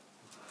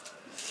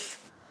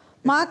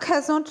 Mark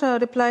has not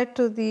replied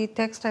to the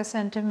text I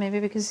sent him, maybe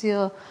because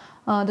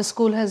the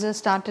school has just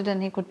started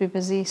and he could be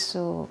busy,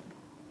 so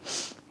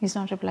he's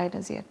not replied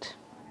as yet.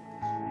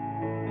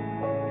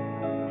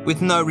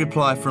 With no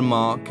reply from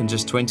Mark and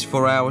just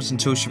 24 hours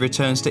until she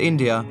returns to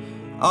India,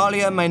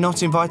 Aaliya may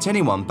not invite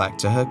anyone back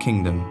to her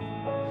kingdom.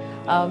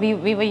 We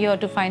were here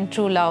to find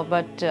true love,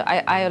 but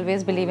I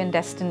always believe in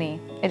destiny.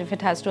 If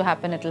it has to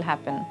happen, it'll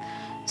happen.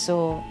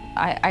 So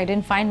I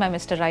didn't find my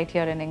Mr. Right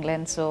here in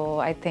England, so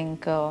I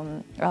think,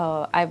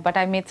 but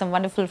I made some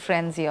wonderful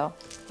friends here.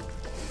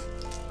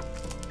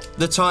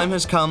 The time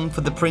has come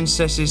for the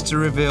princesses to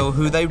reveal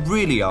who they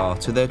really are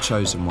to their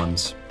chosen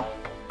ones.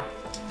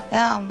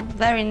 Yeah, I'm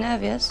very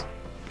nervous.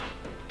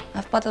 I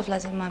have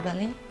butterflies in my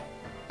belly.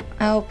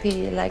 I hope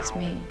he likes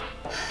me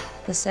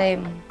the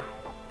same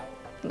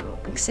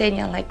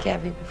Xenia like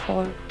Gabby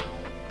before.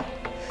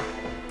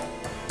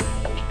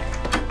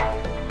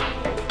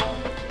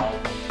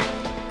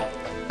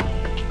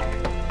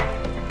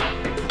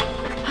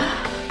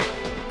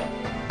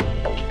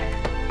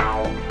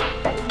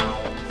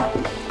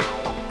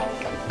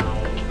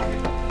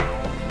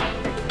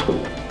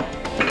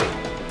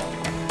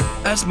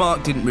 As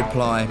Mark didn't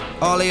reply,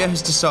 Aaliya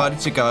has decided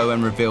to go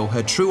and reveal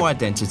her true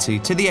identity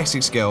to the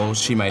Essex girls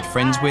she made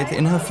friends with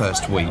in her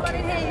first week. Go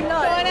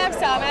on, have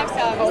some.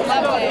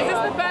 Lovely. Is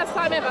this the first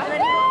time ever?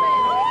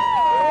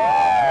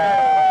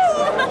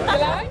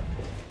 Hello?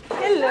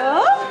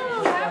 Hello.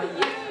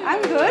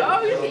 I'm good.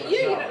 Oh, look at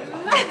you.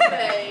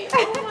 Lovely.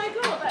 Oh my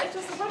God, that is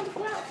just a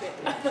wonderful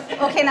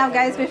outfit. Okay, now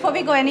guys, before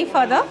we go any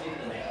further,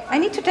 I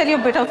need to tell you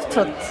a bit of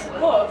truth.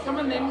 What? Come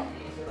on then.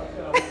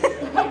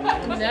 I'm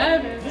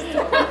nervous.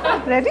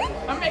 Ready?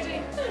 I'm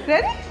ready.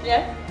 Ready?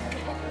 Yeah.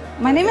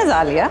 My name is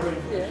Aaliya.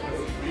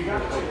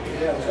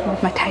 Yeah.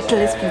 My title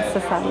is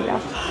Princess Aaliya.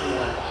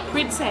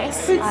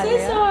 Princess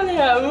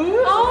Aaliya.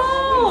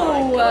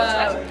 Oh!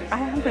 I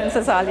am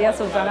Princess Aaliya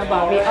Sultana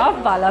Babi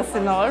of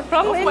Balasinor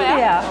from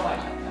India.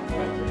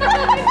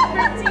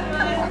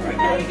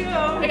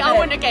 I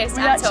wouldn't have guessed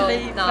We at all.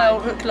 actually No. fell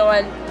hook,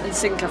 line and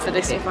sinker for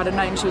this. If I'd have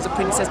known she was a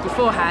princess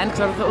beforehand,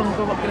 because I thought, oh,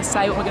 what am I going to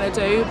say, what am I going to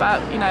do?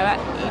 But, you know,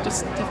 you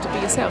just have to be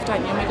yourself,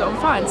 don't you? And we got on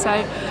fine. So,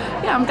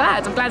 yeah, I'm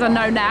glad. I'm glad I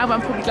know now, but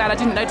I'm probably glad I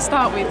didn't know to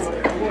start with.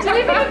 Do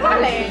you feel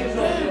funny?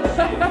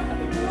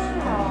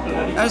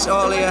 As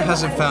Aaliya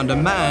hasn't found a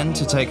man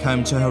to take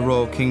home to her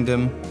royal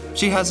kingdom,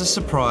 she has a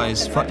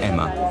surprise for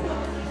Emma.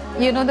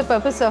 You know, the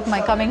purpose of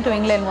my coming to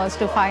England was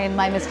to find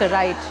my Mr.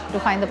 Right, to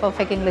find the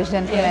perfect English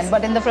gentleman. Yes.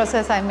 But in the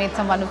process, I made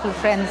some wonderful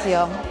friends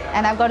here.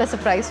 And I've got a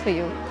surprise for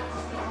you.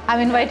 I'm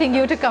inviting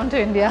you to come to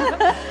India.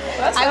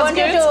 I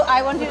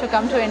want you to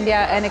come to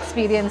India and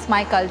experience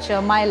my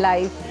culture, my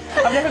life.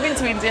 I've never been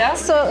to India.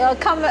 So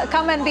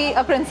come and be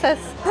a princess.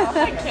 Oh,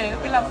 thank you.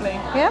 It'll be lovely.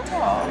 Yeah?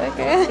 Oh.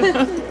 Okay.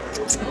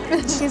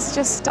 She's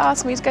just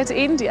asked me to go to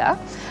India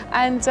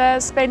and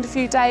spend a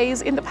few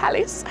days in the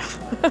palace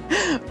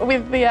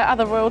with the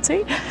other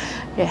royalty.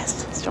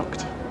 Yes,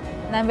 shocked.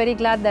 And I'm very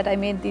glad that I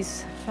made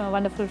these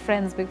wonderful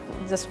friends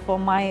just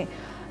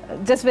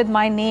with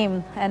my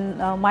name and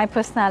my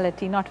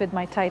personality, not with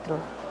my title.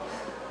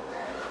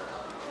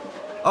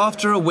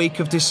 After a week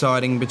of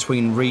deciding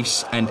between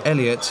Rhys and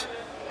Elliot,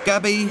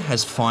 Gabby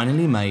has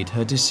finally made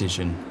her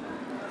decision.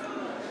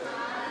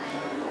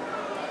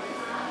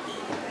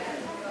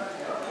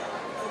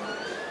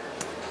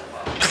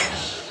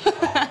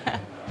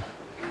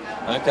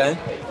 Okay.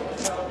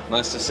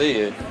 Nice to see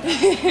you.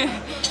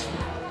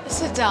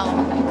 Sit down.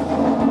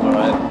 All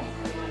right.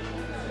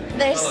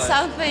 There's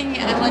something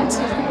I want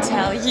to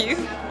tell you.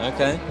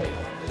 Okay.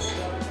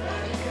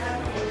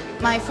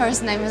 My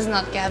first name is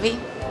not Gabby.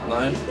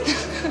 No?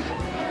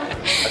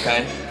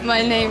 Okay.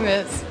 My name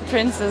is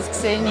Princess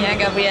Xenia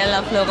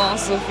Gabriella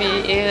Florence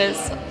Sophie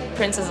Iris,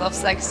 Princess of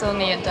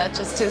Saxony and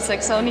Duchess to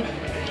Saxony.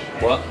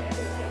 What?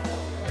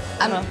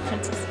 I'm a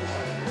princess.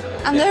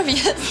 I'm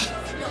nervous.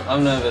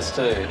 I'm nervous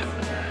too.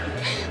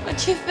 What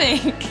do you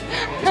think?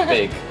 It's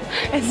big.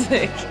 It's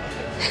big.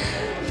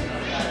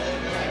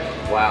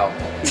 Wow.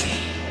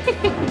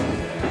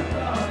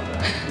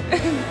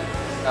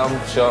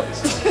 I'm shocked.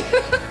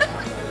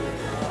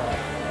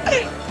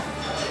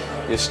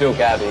 You're still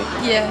Gabby.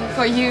 Yeah,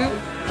 for you.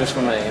 Just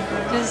for me.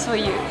 This is for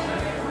you.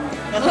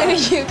 Will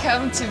you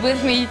come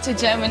with me to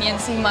Germany and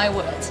see my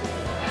world?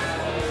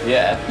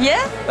 Yeah.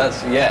 Yeah?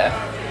 Yeah.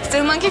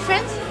 Still monkey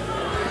friends?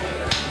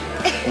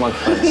 Monkey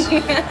friends.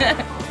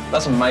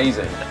 That's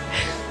amazing.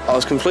 I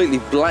was completely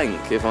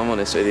blank, if I'm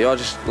honest with you. I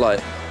just,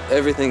 like,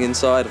 everything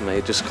inside of me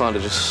just kind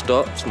of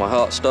stopped. My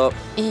heart stopped.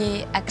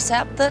 He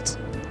accepted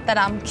that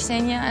I'm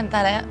Xenia and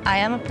that I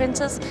am a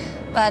princess,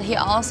 but he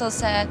also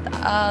said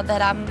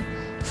that I'm,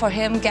 for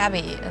him,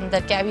 Gabby, and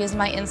that Gabby is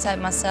my inside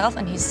myself,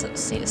 and he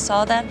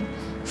saw that.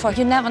 For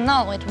you never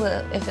know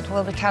if it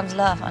will become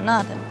love or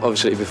not.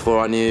 Obviously, before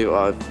I knew,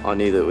 I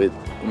knew that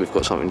we've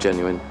got something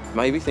genuine.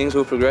 Maybe things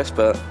will progress,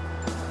 but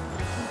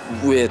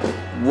we're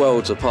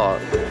worlds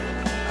apart.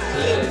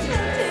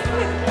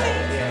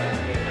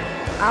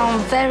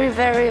 I'm very,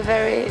 very,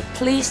 very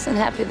pleased and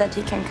happy that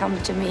he can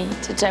come to me,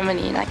 to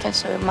Germany, and I can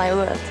show him my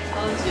world.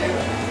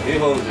 He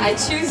holds you. I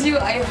choose you,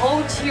 I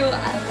hold you,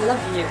 I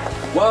love you.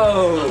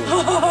 Whoa!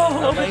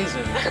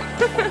 Amazing.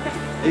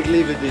 Ik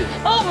liebe dich.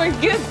 Oh my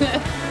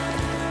goodness.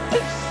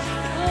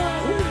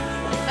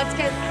 Let's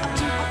get up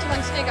to my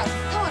Schneegas.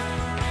 Come on.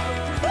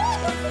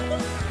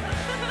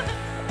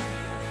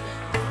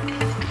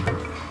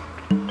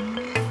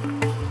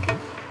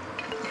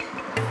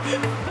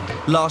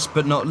 Last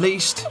but not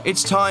least,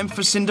 it's time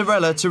for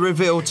Cinderella to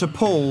reveal to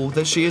Paul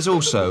that she is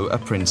also a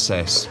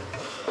princess.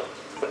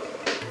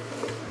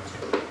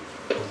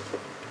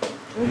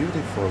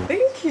 Beautiful.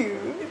 Thank you.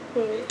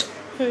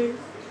 Hey.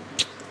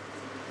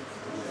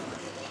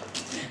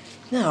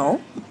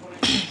 Now,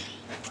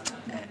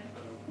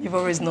 you've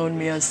always known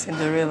me as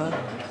Cinderella,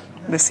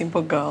 the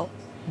simple girl.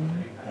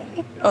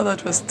 All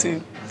that was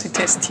to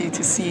test you,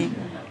 to see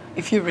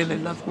if you really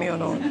love me or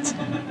not.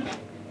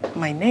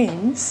 My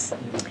name's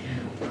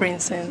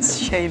Princess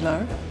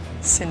Sheillah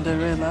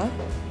Cinderella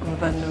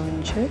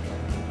Mvanunje,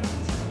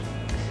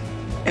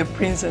 a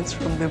princess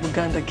from the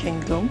Buganda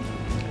kingdom.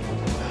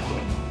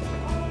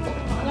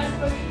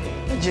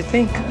 What do you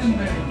think?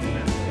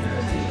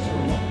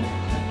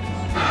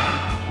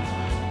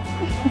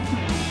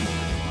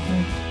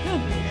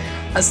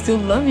 I still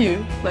love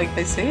you, like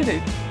I said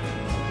it.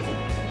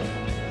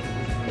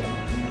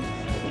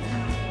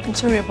 I'm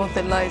sorry about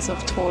the lies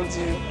I've told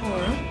you.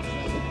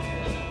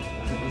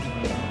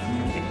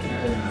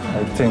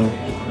 I think,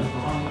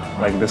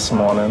 like this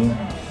morning,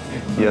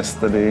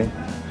 yesterday,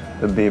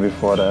 the day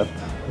before that,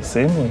 the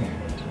same way.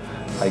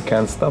 I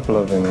can't stop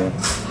loving you.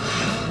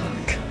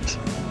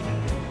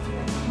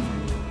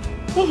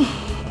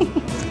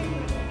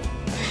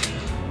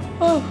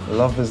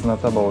 Love is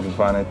not about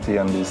vanity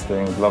and these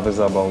things. Love is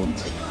about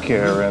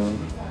caring.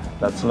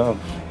 That's love.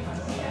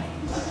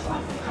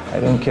 I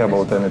don't care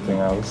about anything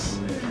else.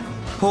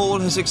 Paul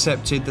has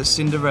accepted that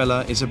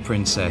Cinderella is a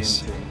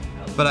princess.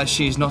 But as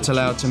she is not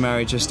allowed to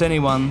marry just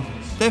anyone,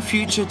 their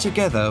future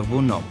together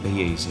will not be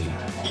easy.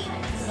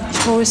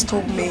 You've always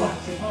told me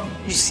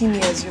You see me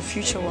as your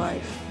future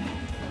wife,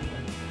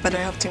 but I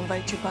have to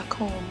invite you back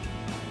home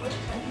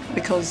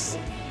because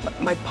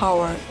my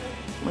power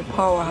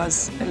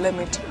has a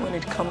limit when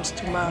it comes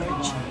to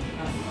marriage.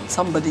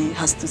 Somebody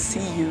has to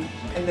see you,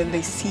 and then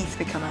they see if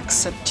they can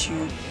accept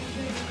you.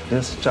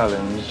 This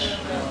challenge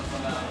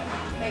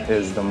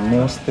is the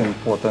most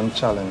important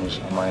challenge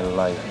of my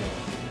life.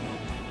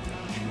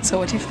 So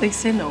what if they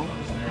say no?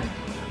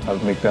 I'll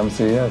make them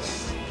say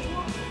yes.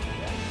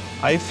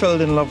 I fell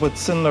in love with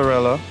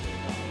Cinderella,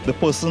 the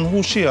person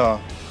who she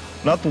are,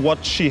 not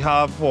what she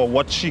have or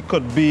what she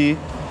could be.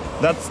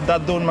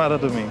 That don't matter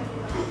to me.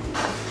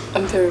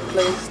 I'm very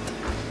pleased.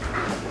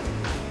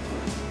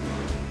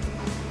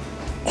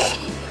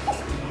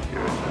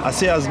 I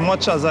say, as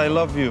much as I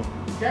love you,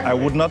 I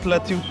would not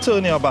let you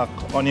turn your back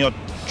on your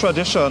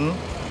tradition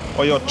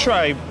or your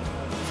tribe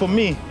for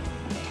me.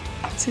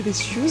 See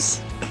these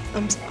shoes?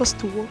 I'm supposed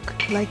to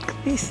walk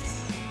like this.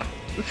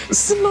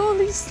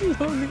 Slowly,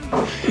 slowly.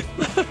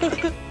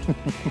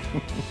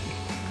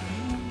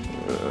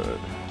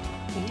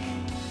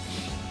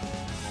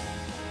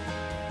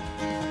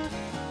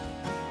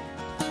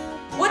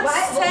 What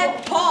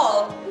said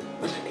Paul?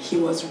 He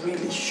was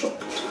really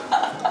shocked.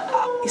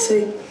 He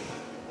said,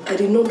 I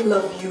did not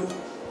love you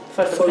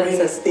for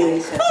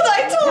anything. But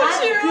I told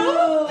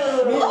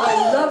you! Me,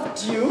 I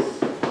loved you,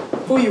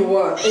 who you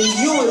were, and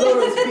you will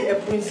always be a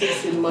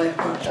princess in my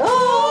heart.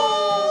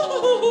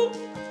 Oh!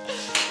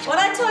 What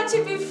I told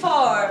you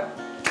before.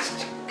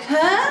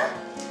 Huh?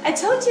 I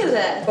told you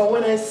that. But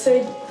when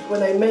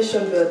I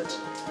mentioned that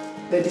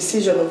the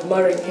decision of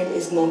marrying him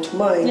is not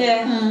mine,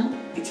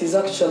 it is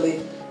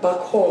actually back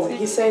home,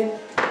 he said,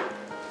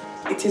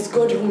 it is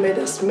God who made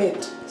us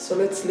meet, so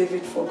let's leave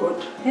it for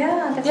God.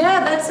 Yeah,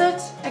 that's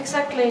it.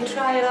 Exactly.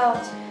 Try it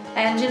out.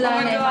 Angela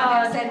and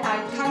Emma said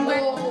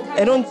hi.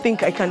 I don't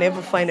think I can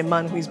ever find a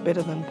man who is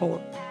better than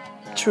Paul.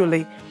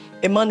 Truly,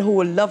 a man who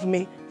will love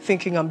me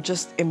thinking I'm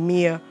just a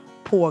mere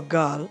poor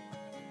girl.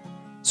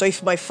 So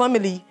if my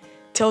family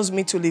tells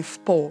me to leave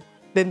Paul,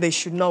 then they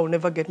should now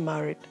never get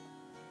married.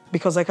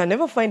 Because I can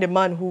never find a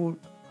man who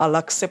I'll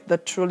accept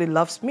that truly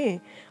loves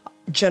me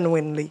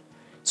genuinely.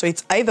 So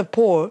it's either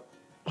Paul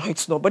or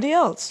it's nobody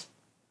else.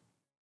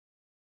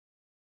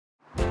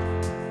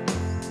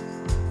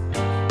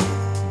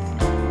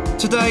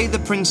 Today, the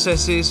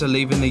princesses are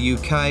leaving the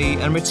UK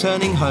and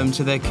returning home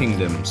to their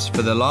kingdoms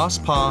for the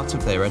last part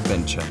of their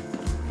adventure.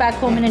 Back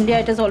home in India,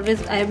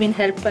 I have been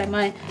helped by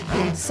my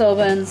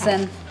servants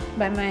and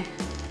by my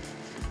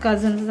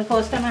cousins. The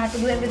first time I had to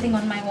do everything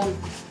on my own.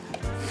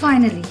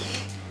 Finally,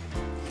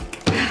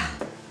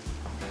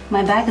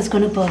 my bag is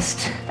going to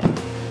burst.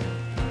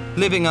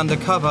 Living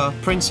undercover,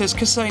 Princess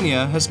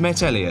Xenia has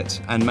met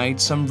Elliot and made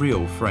some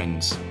real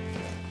friends.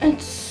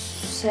 It's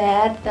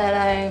sad that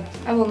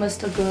I will miss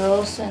the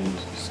girls, and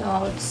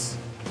so it's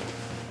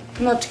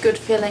not a good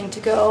feeling to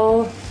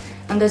go.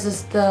 And this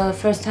is the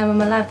first time in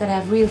my life that I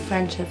have real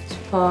friendships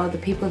for the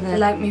people that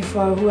like me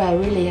for who I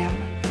really am.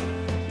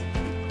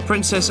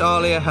 Princess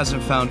Aaliya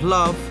hasn't found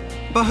love,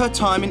 but her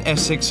time in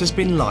Essex has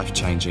been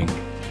life-changing.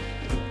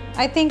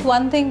 I think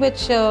one thing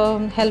which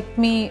helped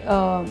me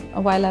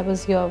while I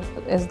was here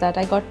is that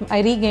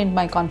I regained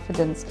my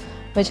confidence,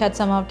 which had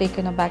somehow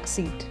taken a back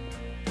seat.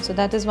 So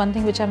that is one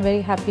thing which I'm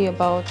very happy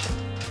about.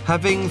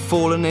 Having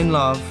fallen in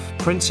love,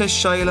 Princess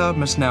Sheillah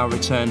must now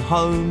return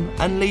home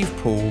and leave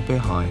Paul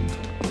behind.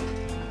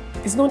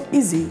 It's not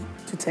easy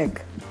to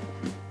take.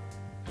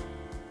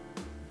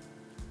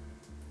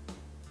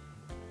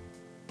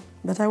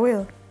 But I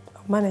will.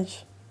 I'll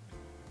manage.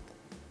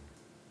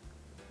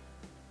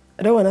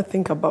 I don't want to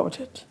think about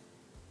it.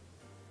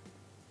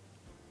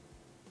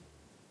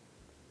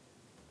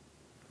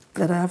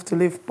 That I have to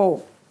leave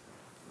Paul.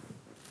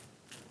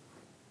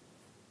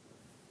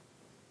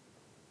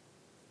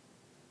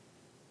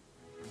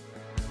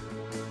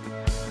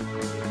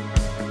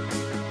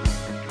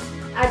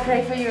 I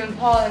pray for you and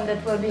Paul, and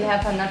that will be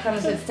happen. I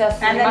promise it's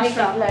just And then you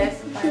come.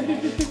 place.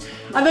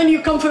 And then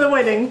you come for the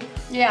wedding?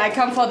 Yeah, I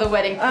come for the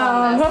wedding.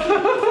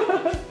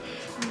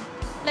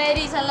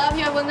 Ladies, I love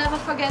you. I will never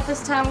forget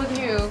this time with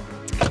you.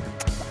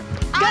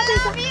 I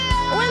love you!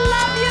 We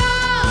love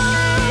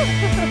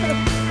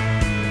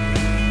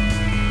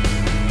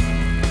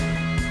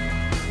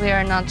you! We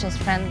are not just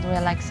friends, we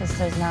are like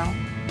sisters now.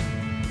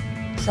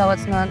 So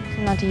it's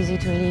not easy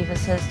to leave a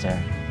sister.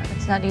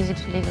 It's not easy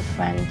to leave a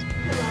friend.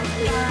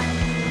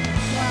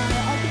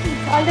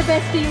 All the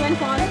best to you and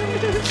Paul.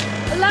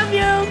 I love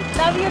you!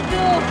 Love you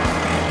too.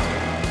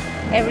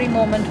 Every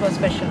moment was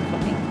special for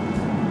me.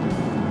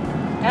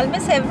 I'll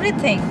miss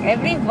everything,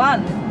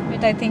 everyone,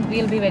 but I think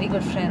we'll be very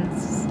good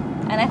friends.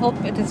 And I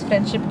hope it is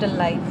friendship till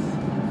life.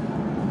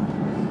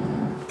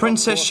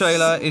 Princess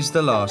Sheillah is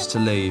the last to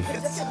leave,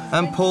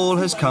 and Paul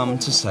has come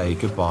to say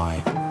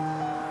goodbye.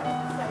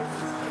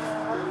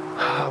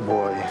 Ah,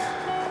 boy.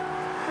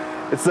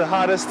 It's the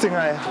hardest thing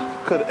I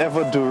could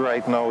ever do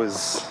right now is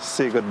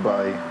say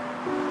goodbye.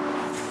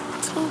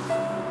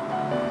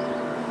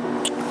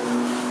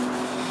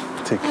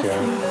 Take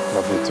care.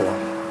 Love you too.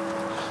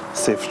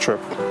 Safe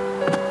trip.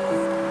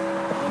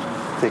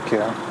 Take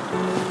care. I'm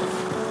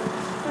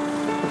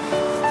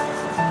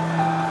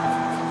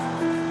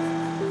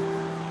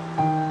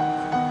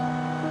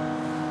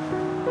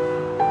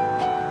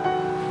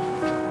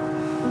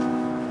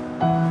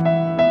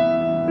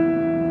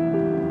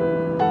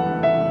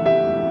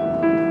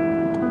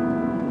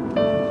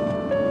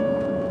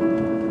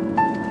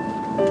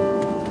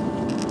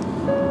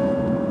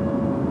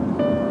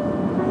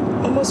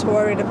just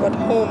worried about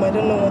home. I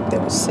don't know what they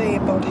will say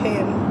about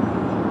him.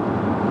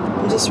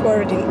 I'm just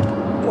worried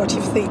what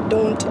if they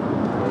don't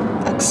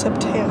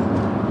accept him?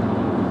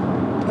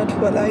 What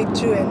will I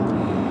do,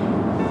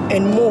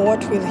 and more,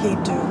 what will he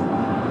do?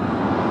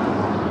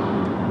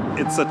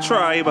 It's a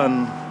tribe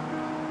and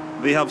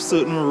they have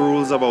certain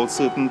rules about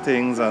certain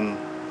things, and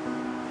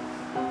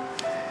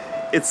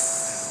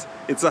it's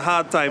a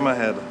hard time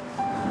ahead.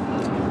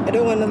 I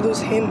don't want to lose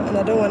him, and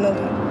I don't want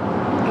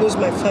to lose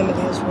my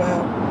family as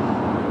well.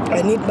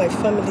 I need my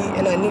family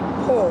and I need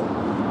Paul.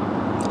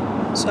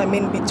 So I'm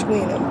in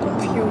between, I'm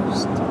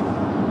confused.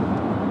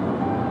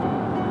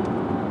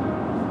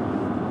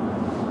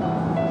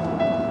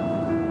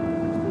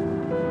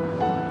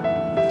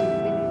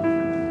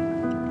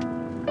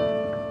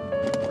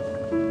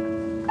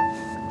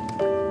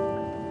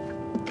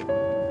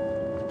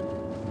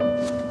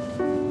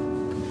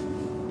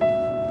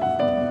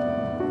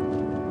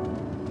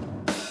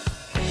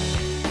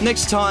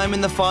 Next time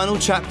in the final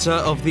chapter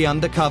of The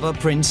Undercover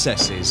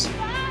Princesses.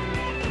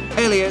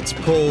 Elliot,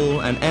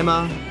 Paul and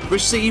Emma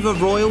receive a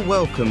royal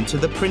welcome to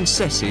the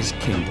princesses'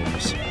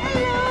 kingdoms.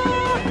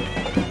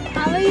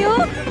 How are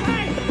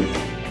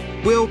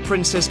you? Will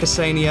Princess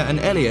Xenia and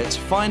Elliot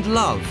find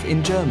love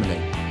in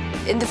Germany?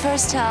 In the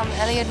first time,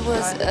 Elliot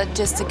was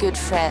just a good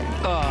friend.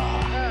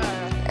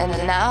 And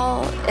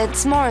now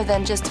it's more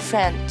than just a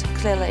friend,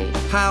 clearly.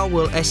 How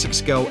will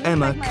Essex girl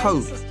Emma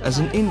cope as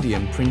an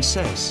Indian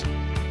princess?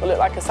 I look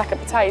like a sack of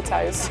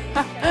potatoes.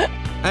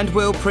 And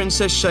will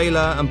Princess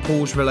Sheillah and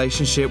Paul's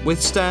relationship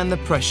withstand the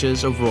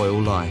pressures of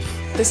royal life?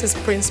 This is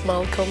Prince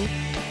Malcolm.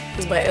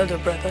 He's my elder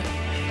brother.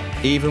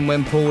 Even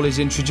when Paul is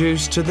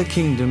introduced to the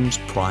kingdom's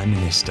Prime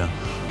Minister.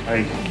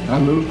 Hi.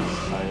 Hello.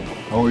 Hi.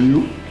 How are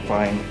you?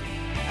 Fine.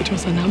 It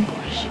was an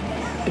ambush.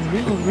 A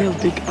real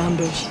big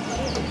ambush.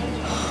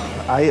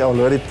 I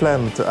already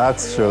planned to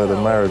ask Sheillah to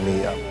marry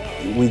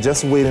me. We're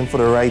just waiting for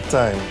the right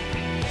time.